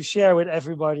like to share with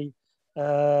everybody,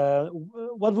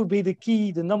 what would be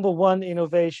the number one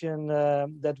innovation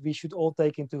that we should all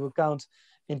take into account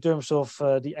in terms of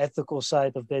the ethical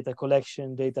side of data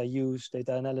collection, data use,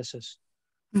 data analysis?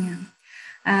 Yeah.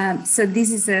 So this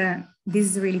is a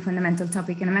really fundamental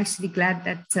topic, and I'm actually glad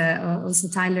that also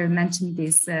Tyler mentioned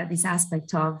this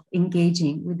aspect of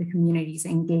engaging with the communities,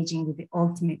 engaging with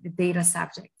the data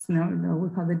subjects. We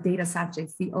call the data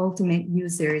subjects the ultimate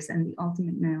users and the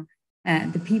ultimate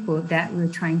the people that we're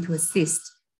trying to assist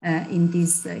in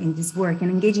this work,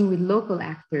 and engaging with local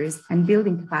actors and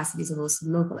building capacities of also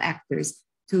local actors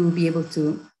to be able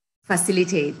to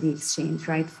facilitate the exchange,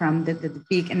 right, from the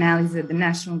big analysis at the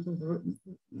national,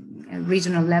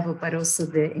 regional level, but also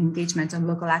the engagement of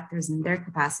local actors and their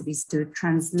capacities to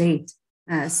translate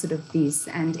sort of this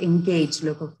and engage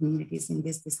local communities in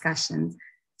these discussions.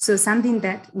 So something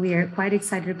that we're quite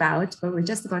excited about, but we're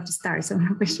just about to start, so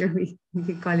I'm not sure we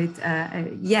could call it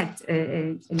yet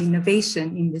an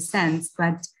innovation in the sense,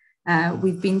 but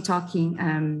we've been talking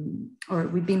or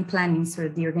we've been planning sort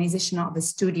of the organization of a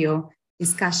studio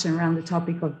discussion around the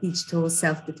topic of digital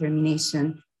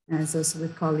self-determination, as also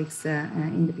with colleagues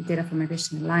in the Big Data for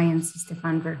Migration Alliance,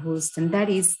 Stefan Verhulst, and that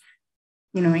is,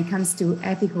 you know, when it comes to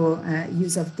ethical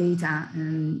use of data,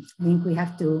 I think we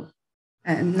have to,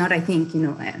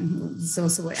 it's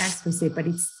also what experts say, but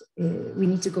it's, we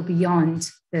need to go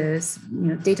beyond the,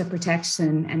 data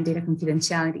protection and data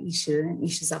confidentiality issue and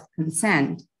issues of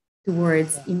consent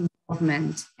towards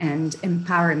involvement and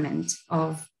empowerment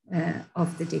of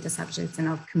the data subjects and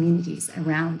of communities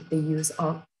around the use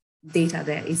of data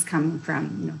that is coming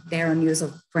from their own use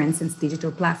of, for instance,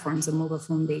 digital platforms or mobile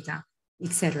phone data,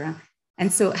 etc.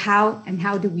 And so how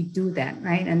do we do that,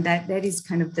 right? And that is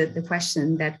kind of the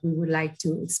question that we would like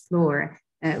to explore.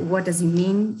 What does it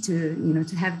mean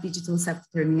to have digital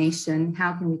self-determination?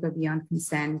 How can we go beyond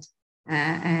consent?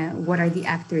 What are the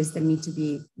actors that need to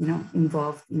be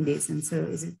involved in this? And so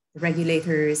is it the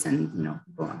regulators and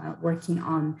working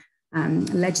on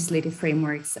legislative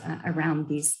frameworks around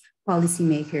these,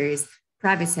 policymakers,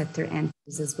 private sector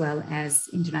entities, as well as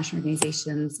international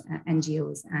organizations,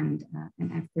 NGOs, and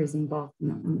actors involved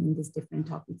in these different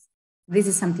topics. This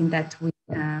is something that we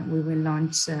will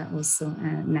launch also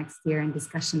next year in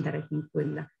discussion that I think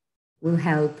will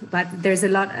help. But there's a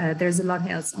lot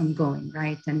else ongoing,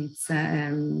 right? And it's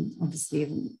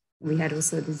obviously we had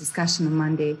also this discussion on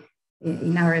Monday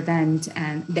in our event,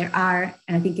 and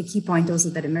I think a key point also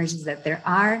that emerges that there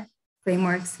are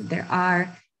frameworks, there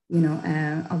are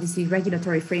obviously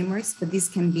regulatory frameworks, but this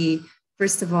can be,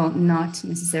 first of all, not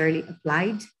necessarily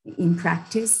applied in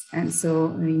practice. And so,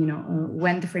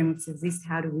 when the frameworks exist,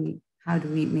 how do how do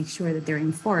we make sure that they're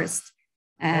enforced?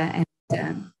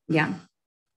 Yeah,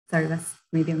 sorry,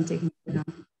 maybe I'm taking it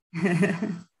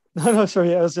on. No,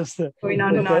 sorry, I was just going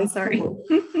on and on. Sorry.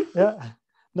 Yeah,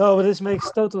 no, but this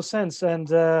makes total sense,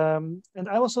 and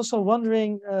I was also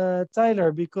wondering,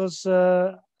 Tyler, because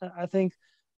I think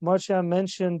Marzia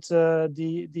mentioned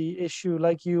the issue,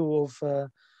 like you,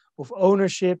 of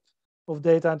ownership of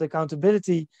data and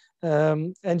accountability,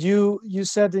 and you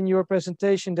said in your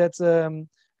presentation that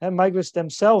migrants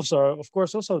themselves are, of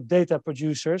course, also data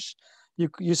producers.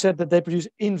 You said that they produce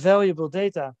invaluable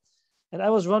data. And I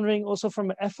was wondering also from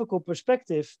an ethical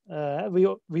perspective,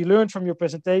 we learned from your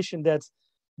presentation that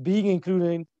being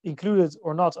included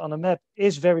or not on a map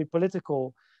is very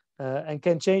political and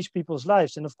can change people's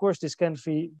lives. And of course, this can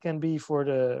be for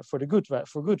the good, right?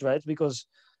 For good, right? Because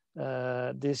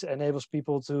this enables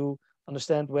people to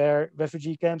understand where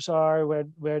refugee camps are,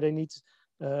 where they need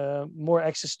more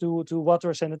access to water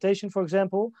or sanitation, for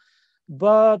example.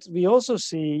 But we also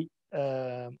see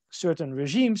certain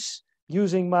regimes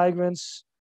using migrants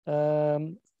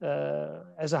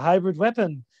as a hybrid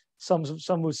weapon, some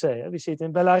would say. We see it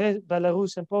in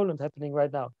Belarus and Poland happening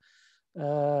right now.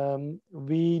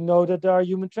 We know that there are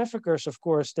human traffickers, of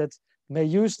course, that may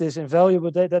use this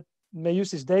invaluable data, that may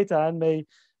use this data and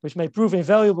which may prove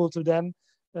invaluable to them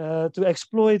to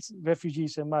exploit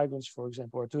refugees and migrants, for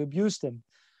example, or to abuse them.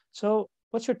 So,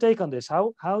 what's your take on this?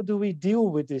 How do we deal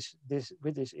with this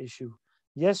issue?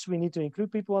 Yes, we need to include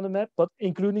people on the map, but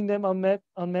including them on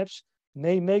maps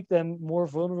may make them more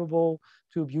vulnerable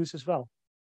to abuse as well.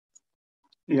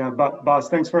 Yeah, Bas,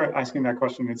 thanks for asking that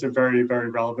question. It's a very, very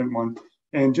relevant one.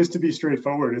 And just to be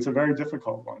straightforward, it's a very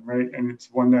difficult one, right? And it's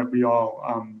one that we all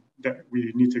that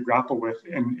we need to grapple with.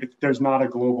 And there's not a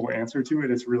global answer to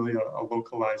it. It's really a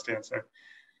localized answer.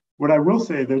 What I will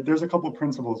say, there's a couple of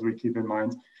principles we keep in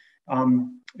mind.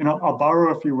 And I'll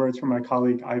borrow a few words from my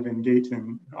colleague, Ivan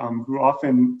Bengtsson, who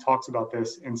often talks about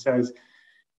this and says,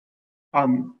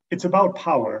 it's about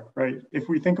power, right? If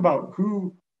we think about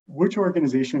which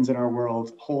organizations in our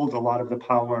world hold a lot of the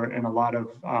power and a lot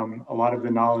of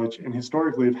the knowledge, and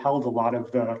historically have held a lot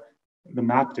of the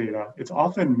map data, it's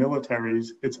often militaries,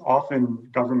 it's often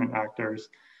government actors.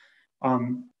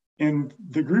 And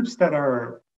the groups that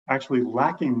are actually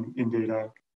lacking in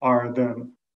data are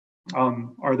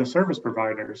the service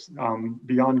providers,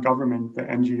 beyond government, the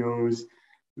NGOs,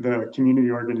 the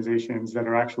community organizations that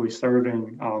are actually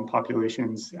serving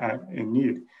populations in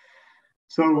need.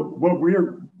 So what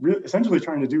we're essentially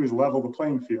trying to do is level the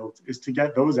playing field, is to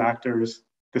get those actors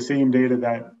the same data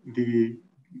that the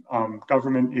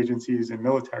government agencies and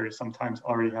military sometimes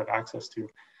already have access to.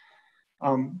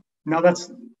 Now that's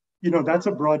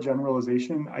a broad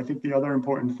generalization. I think the other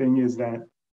important thing is that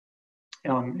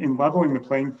in leveling the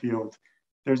playing field,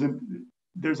 there's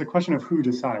a question of who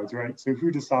decides, right? So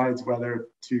who decides whether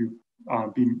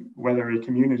a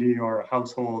community or a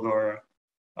household or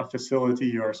a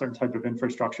facility or a certain type of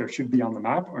infrastructure should be on the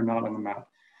map or not on the map.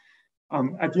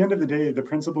 At the end of the day, the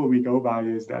principle we go by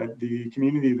is that the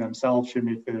community themselves should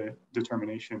make the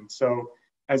determination. So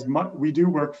we do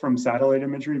work from satellite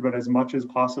imagery, but as much as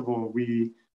possible,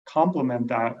 we complement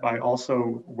that by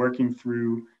also working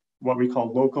through what we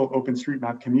call local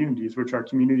OpenStreetMap communities, which are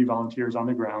community volunteers on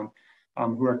the ground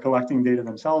who are collecting data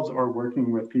themselves or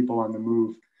working with people on the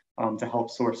move to help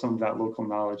source some of that local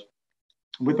knowledge.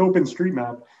 With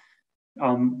OpenStreetMap,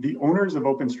 the owners of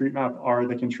OpenStreetMap are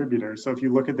the contributors. So if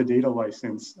you look at the data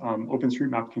license,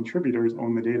 OpenStreetMap contributors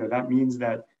own the data. That means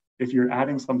that if you're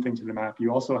adding something to the map,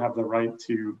 you also have the right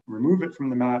to remove it from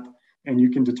the map, and you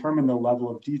can determine the level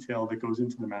of detail that goes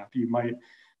into the map. You might,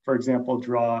 for example,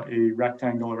 draw a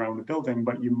rectangle around a building,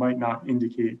 but you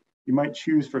might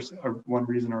choose for one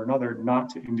reason or another not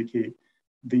to indicate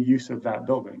the use of that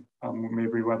building,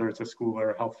 maybe whether it's a school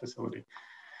or a health facility.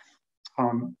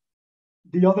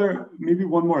 Maybe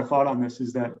one more thought on this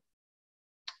is that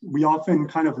we often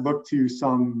kind of look to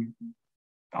some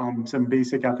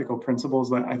basic ethical principles.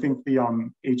 That I think the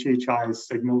HHI's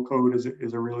signal code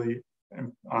is a really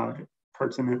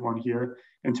pertinent one here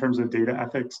in terms of data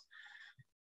ethics.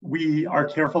 We are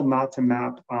careful not to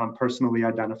map personally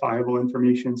identifiable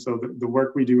information. So the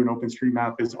work we do in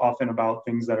OpenStreetMap is often about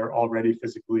things that are already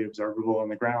physically observable on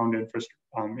the ground,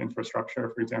 infrastructure,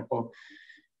 for example.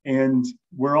 And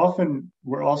we're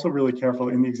also really careful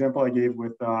in the example I gave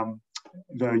with the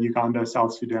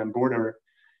Uganda-South Sudan border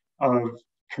of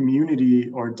community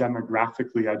or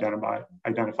demographically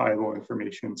identifiable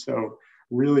information. So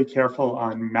really careful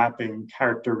on mapping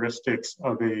characteristics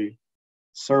of a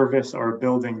service or a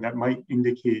building that might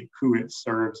indicate who it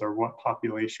serves or what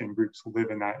population groups live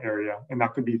in that area. And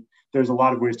that could be, there's a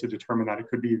lot of ways to determine that. It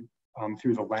could be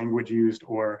through the language used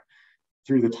or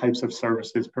through the types of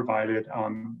services provided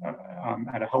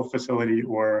at a health facility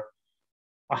or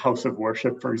a house of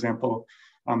worship, for example.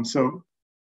 So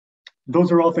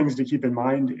those are all things to keep in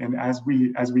mind. And as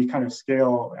we kind of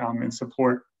scale and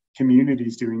support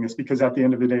communities doing this, because at the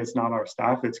end of the day, it's not our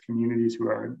staff, it's communities who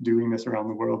are doing this around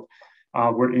the world.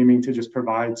 We're aiming to just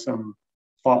provide some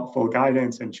thoughtful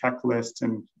guidance and checklists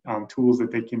and tools that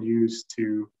they can use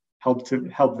to help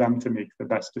them to make the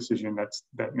best decision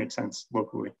that makes sense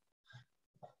locally.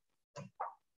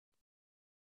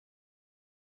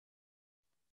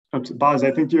 Oops, Baz,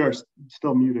 I think you are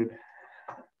still muted.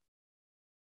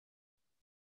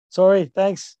 Sorry,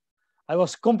 thanks. I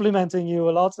was complimenting you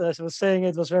a lot. As I was saying,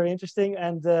 it was very interesting.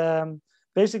 And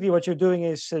basically what you're doing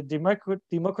is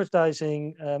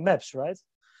democratizing maps, right?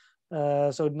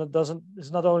 So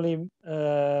it's not only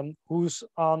who's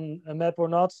on a map or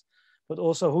not, but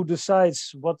also who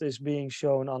decides what is being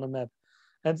shown on a map.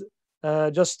 And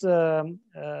just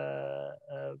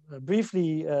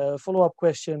briefly, follow-up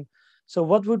question. So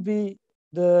what would be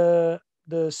the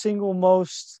single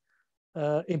most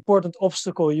important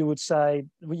obstacle you would say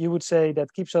that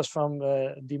keeps us from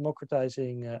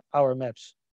democratizing our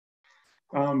maps?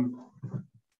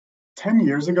 10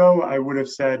 years ago, I would have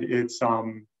said it's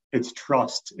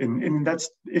trust, and that's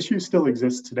issue still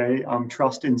exists today.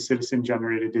 Trust in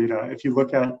citizen-generated data. If you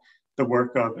look at the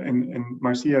work of, and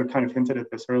Marzia kind of hinted at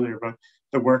this earlier, but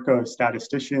the work of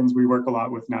statisticians, we work a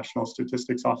lot with national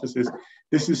statistics offices.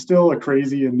 This is still a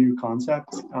crazy and new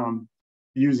concept.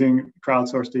 Using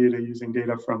crowdsourced data, using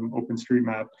data from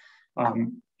OpenStreetMap.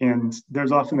 And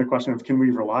there's often the question of, can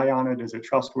we rely on it? Is it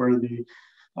trustworthy?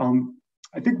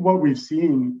 I think what we've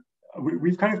seen,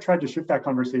 we've kind of tried to shift that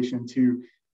conversation to,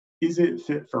 is it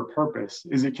fit for purpose?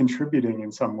 Is it contributing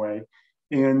in some way?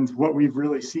 And what we've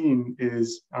really seen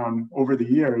is over the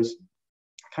years,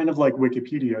 kind of like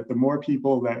Wikipedia, the more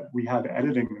people that we have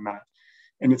editing the map,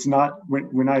 and it's not,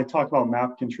 when I talk about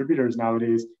map contributors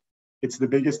nowadays, it's the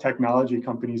biggest technology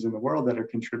companies in the world that are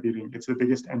contributing. It's the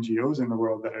biggest NGOs in the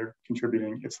world that are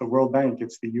contributing. It's the World Bank,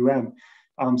 it's the UN.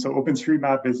 So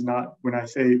OpenStreetMap is not, when I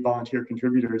say volunteer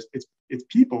contributors, it's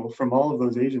people from all of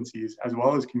those agencies, as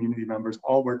well as community members,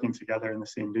 all working together in the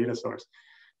same data source,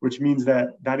 which means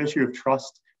that issue of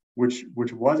trust, which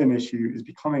was an issue, is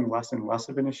becoming less and less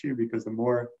of an issue, because the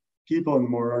more people and the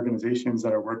more organizations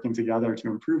that are working together to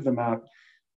improve the map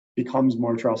becomes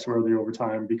more trustworthy over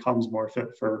time, becomes more fit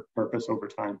for purpose over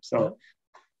time. So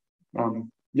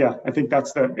yeah, I think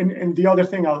that's and the other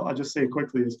thing I'll just say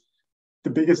quickly is the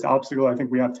biggest obstacle I think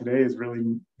we have today is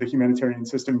really the humanitarian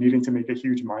system needing to make a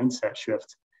huge mindset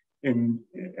shift. And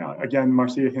again,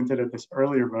 Marzia hinted at this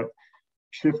earlier, but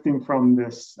shifting from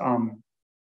this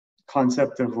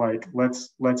concept of like,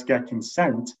 let's get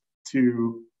consent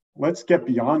to let's get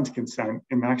beyond consent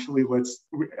and actually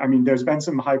I mean, there's been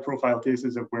some high profile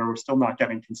cases of where we're still not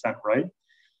getting consent right.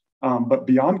 But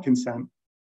beyond consent,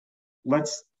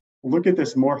 let's look at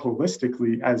this more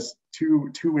holistically as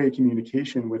two-way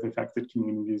communication with affected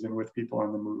communities and with people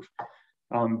on the move.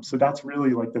 So that's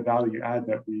really like the value add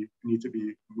that we need to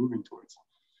be moving towards.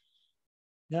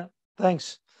 Yeah,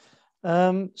 thanks.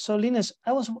 So Linus,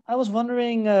 I was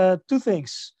wondering two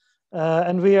things.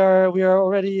 And we are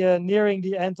already nearing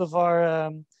the end of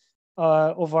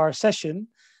our session.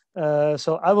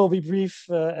 So I will be brief,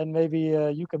 and maybe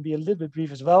you can be a little bit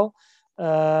brief as well.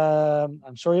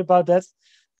 I'm sorry about that.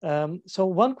 So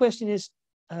one question is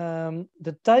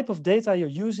the type of data you're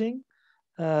using.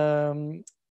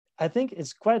 I think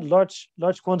it's quite large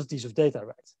quantities of data,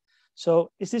 right?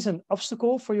 So is this an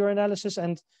obstacle for your analysis?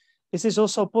 And is this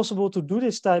also possible to do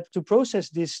to process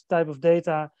this type of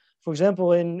data, for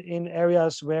example, in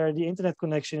areas where the internet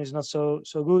connection is not so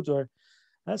good? Or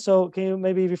so can you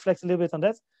maybe reflect a little bit on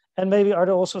that? And maybe are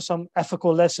there also some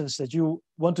ethical lessons that you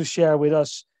want to share with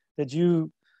us that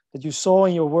you saw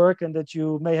in your work and that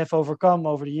you may have overcome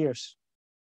over the years?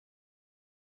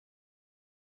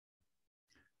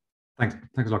 Thanks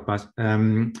a lot, Baz.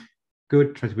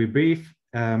 Good, try to be brief.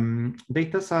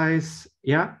 Data size,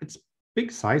 yeah, it's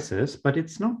big sizes, but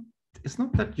it's not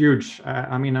that huge.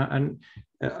 I mean,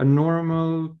 a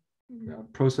normal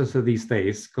processor these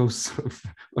days goes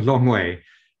a long way.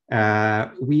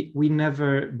 We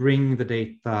never bring the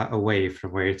data away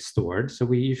from where it's stored. So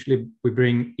we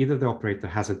bring, either the operator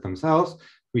has it themselves,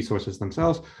 resources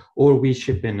themselves, or we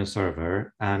ship in a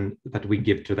server and that we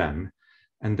give to them.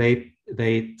 And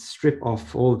they strip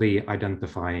off all the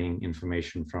identifying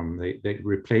information from, they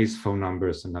replace phone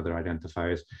numbers and other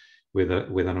identifiers with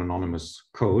an anonymous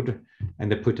code,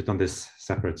 and they put it on this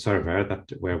separate server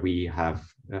where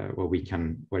it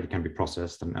can be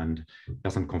processed and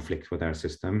doesn't conflict with their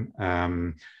system.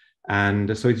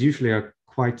 And so it's usually a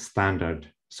quite standard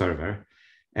server.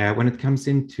 When it comes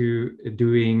into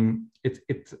doing it,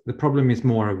 the problem is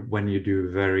more when you do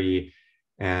very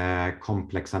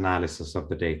complex analysis of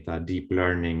the data, deep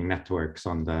learning networks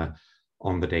on the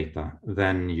data,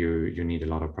 then you need a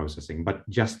lot of processing. But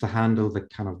just to handle the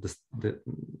kind of the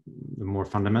more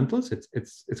fundamentals,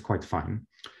 it's quite fine.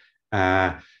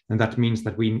 And that means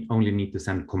that we only need to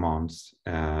send commands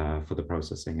for the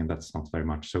processing, and that's not very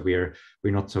much. So we're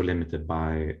not so limited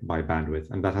by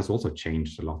bandwidth, and that has also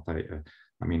changed a lot.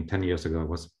 I mean, 10 years ago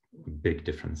was a big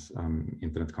difference,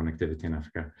 internet connectivity in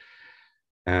Africa.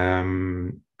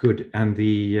 Good, and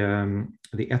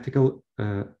the ethical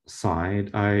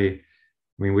side, I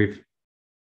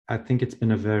think it's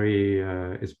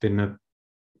been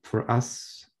for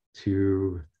us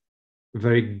to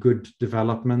very good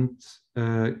development.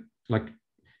 Like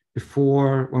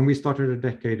before, when we started a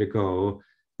decade ago,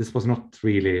 this was not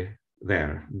really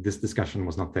there. This discussion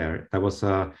was not there. There was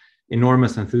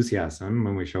enormous enthusiasm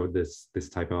when we showed this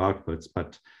type of outputs,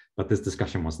 but this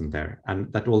discussion wasn't there,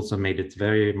 and that also made it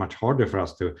very much harder for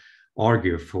us to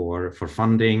argue for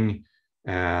funding,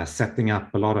 setting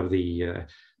up a lot of the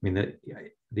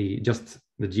just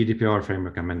the GDPR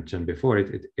framework I mentioned before.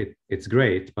 It's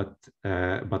great, but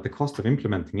the cost of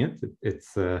implementing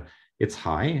it's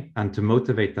high, and to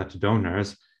motivate that to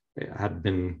donors had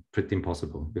been pretty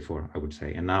impossible before, I would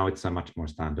say, and now it's a much more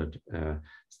standard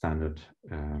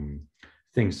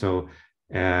thing. So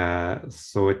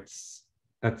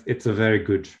it's a very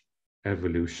good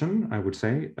evolution, I would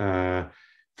say.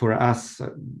 For us,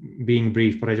 being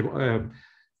brief, but I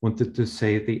wanted to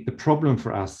say the problem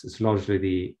for us is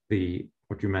largely the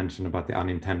what you mentioned about the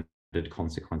unintended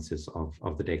consequences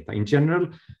of the data. In general,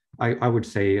 I would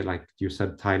say, like you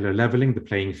said, Tyler, leveling the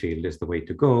playing field is the way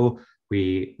to go.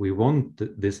 We want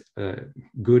this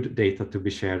good data to be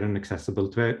shared and accessible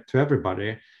to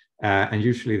everybody, and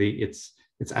usually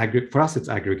for us it's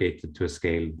aggregated to a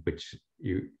scale which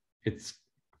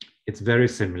it's very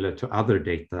similar to other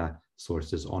data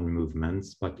sources on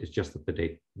movements, but it's just that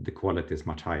the quality is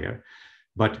much higher.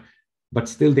 But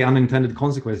still, the unintended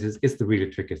consequences is the really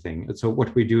tricky thing. And so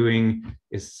what we're doing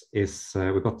is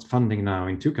we've got funding now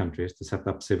in 2 countries to set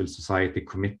up civil society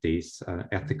committees,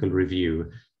 ethical review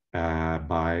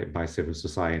by civil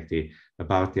society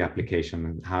about the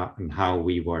application and how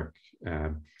we work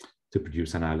to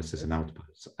produce analysis and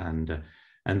outputs.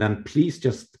 And then please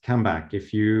just come back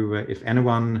if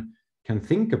anyone can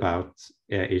think about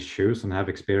issues and have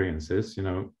experiences,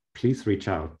 please reach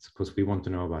out, because we want to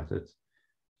know about it.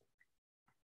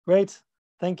 Great,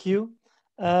 thank you.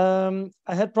 I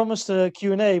had promised a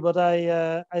Q&A, but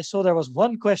I saw there was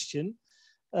one question,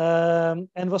 and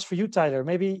it was for you, Tyler.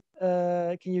 Maybe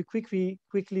can you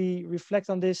quickly reflect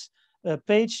on this?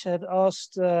 Paige had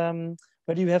asked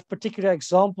whether you have particular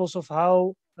examples of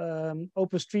how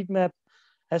OpenStreetMap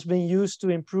has been used to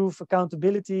improve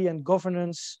accountability and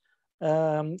governance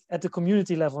at the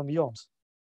community level and beyond.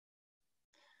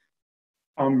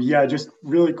 Yeah, just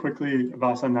really quickly,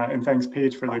 Vas, on that, and thanks,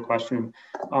 Paige, for the question.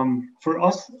 For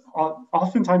us,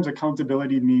 oftentimes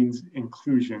accountability means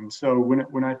inclusion. So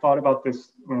when I thought about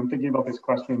this, when I'm thinking about this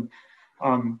question,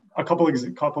 a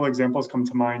couple examples come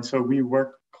to mind. So we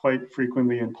work quite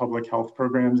frequently in public health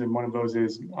programs, and one of those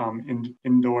is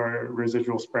indoor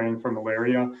residual spraying for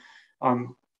malaria.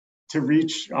 To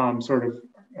reach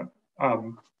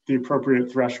the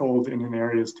appropriate threshold in an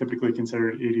area is typically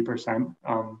considered 80%.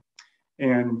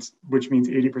 And which means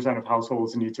 80% of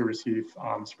households need to receive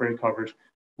spray coverage.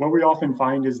 What we often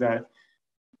find is that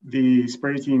the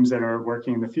spray teams that are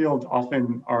working in the field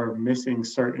often are missing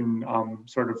certain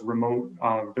sort of remote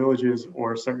villages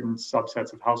or certain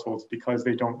subsets of households because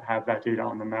they don't have that data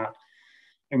on the map.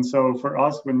 And so for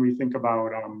us, when we think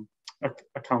about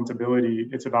accountability,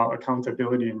 it's about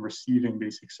accountability in receiving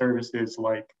basic services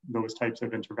like those types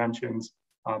of interventions,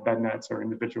 bed nets or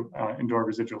indoor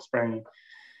residual spraying.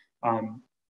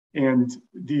 And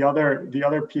the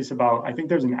other piece about, I think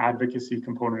there's an advocacy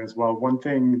component as well. One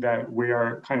thing that we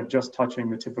are kind of just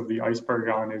touching the tip of the iceberg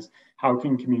on is how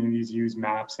can communities use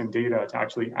maps and data to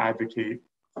actually advocate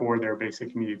for their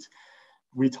basic needs.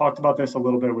 We talked about this a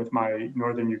little bit with my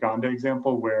Northern Uganda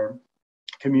example, where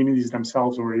communities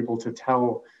themselves were able to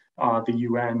tell the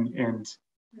UN and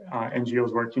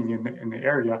NGOs working in the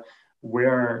area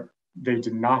where they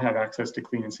did not have access to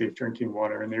clean and safe drinking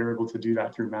water, and they were able to do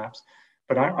that through maps.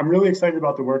 But I'm really excited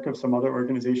about the work of some other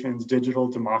organizations. Digital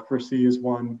Democracy is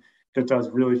one. that does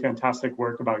really fantastic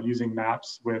work about using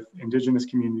maps with Indigenous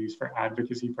communities for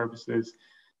advocacy purposes.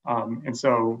 And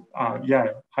so, yeah,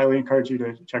 highly encourage you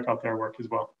to check out their work as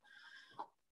well.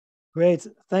 Great,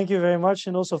 thank you very much.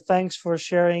 And also thanks for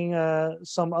sharing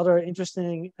some other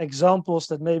interesting examples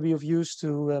that maybe you've used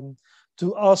to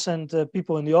us and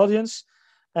people in the audience.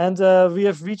 And we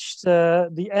have reached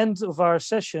the end of our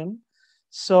session.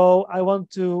 So I want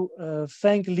to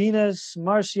thank Linus,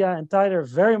 Marzia, and Tyler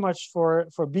very much for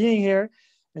being here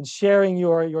and sharing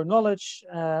your knowledge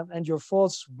and your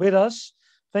thoughts with us.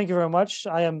 Thank you very much.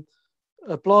 I am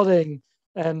applauding,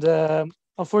 and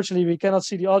unfortunately we cannot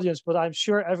see the audience, but I'm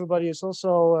sure everybody is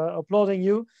also applauding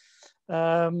you.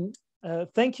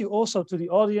 Thank you also to the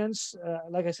audience.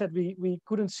 Like I said, we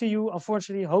couldn't see you,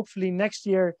 unfortunately. Hopefully next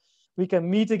year we can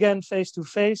meet again face to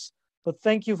face. But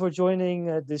thank you for joining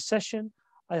this session.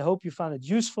 I hope you found it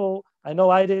useful. I know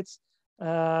I did.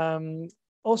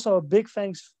 Also, a big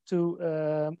thanks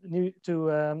to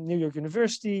New York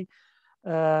University,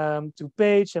 to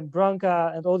Paige and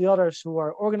Branka and all the others who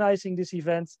are organizing this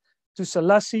event, to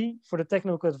Salasi for the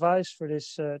technical advice for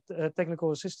this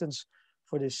technical assistance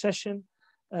for this session.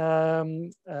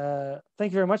 Thank you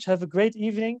very much. Have a great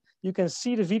evening. You can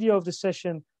see the video of the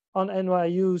session on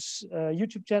NYU's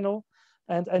YouTube channel,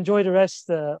 and enjoy the rest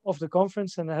of the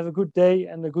conference, and have a good day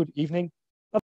and a good evening.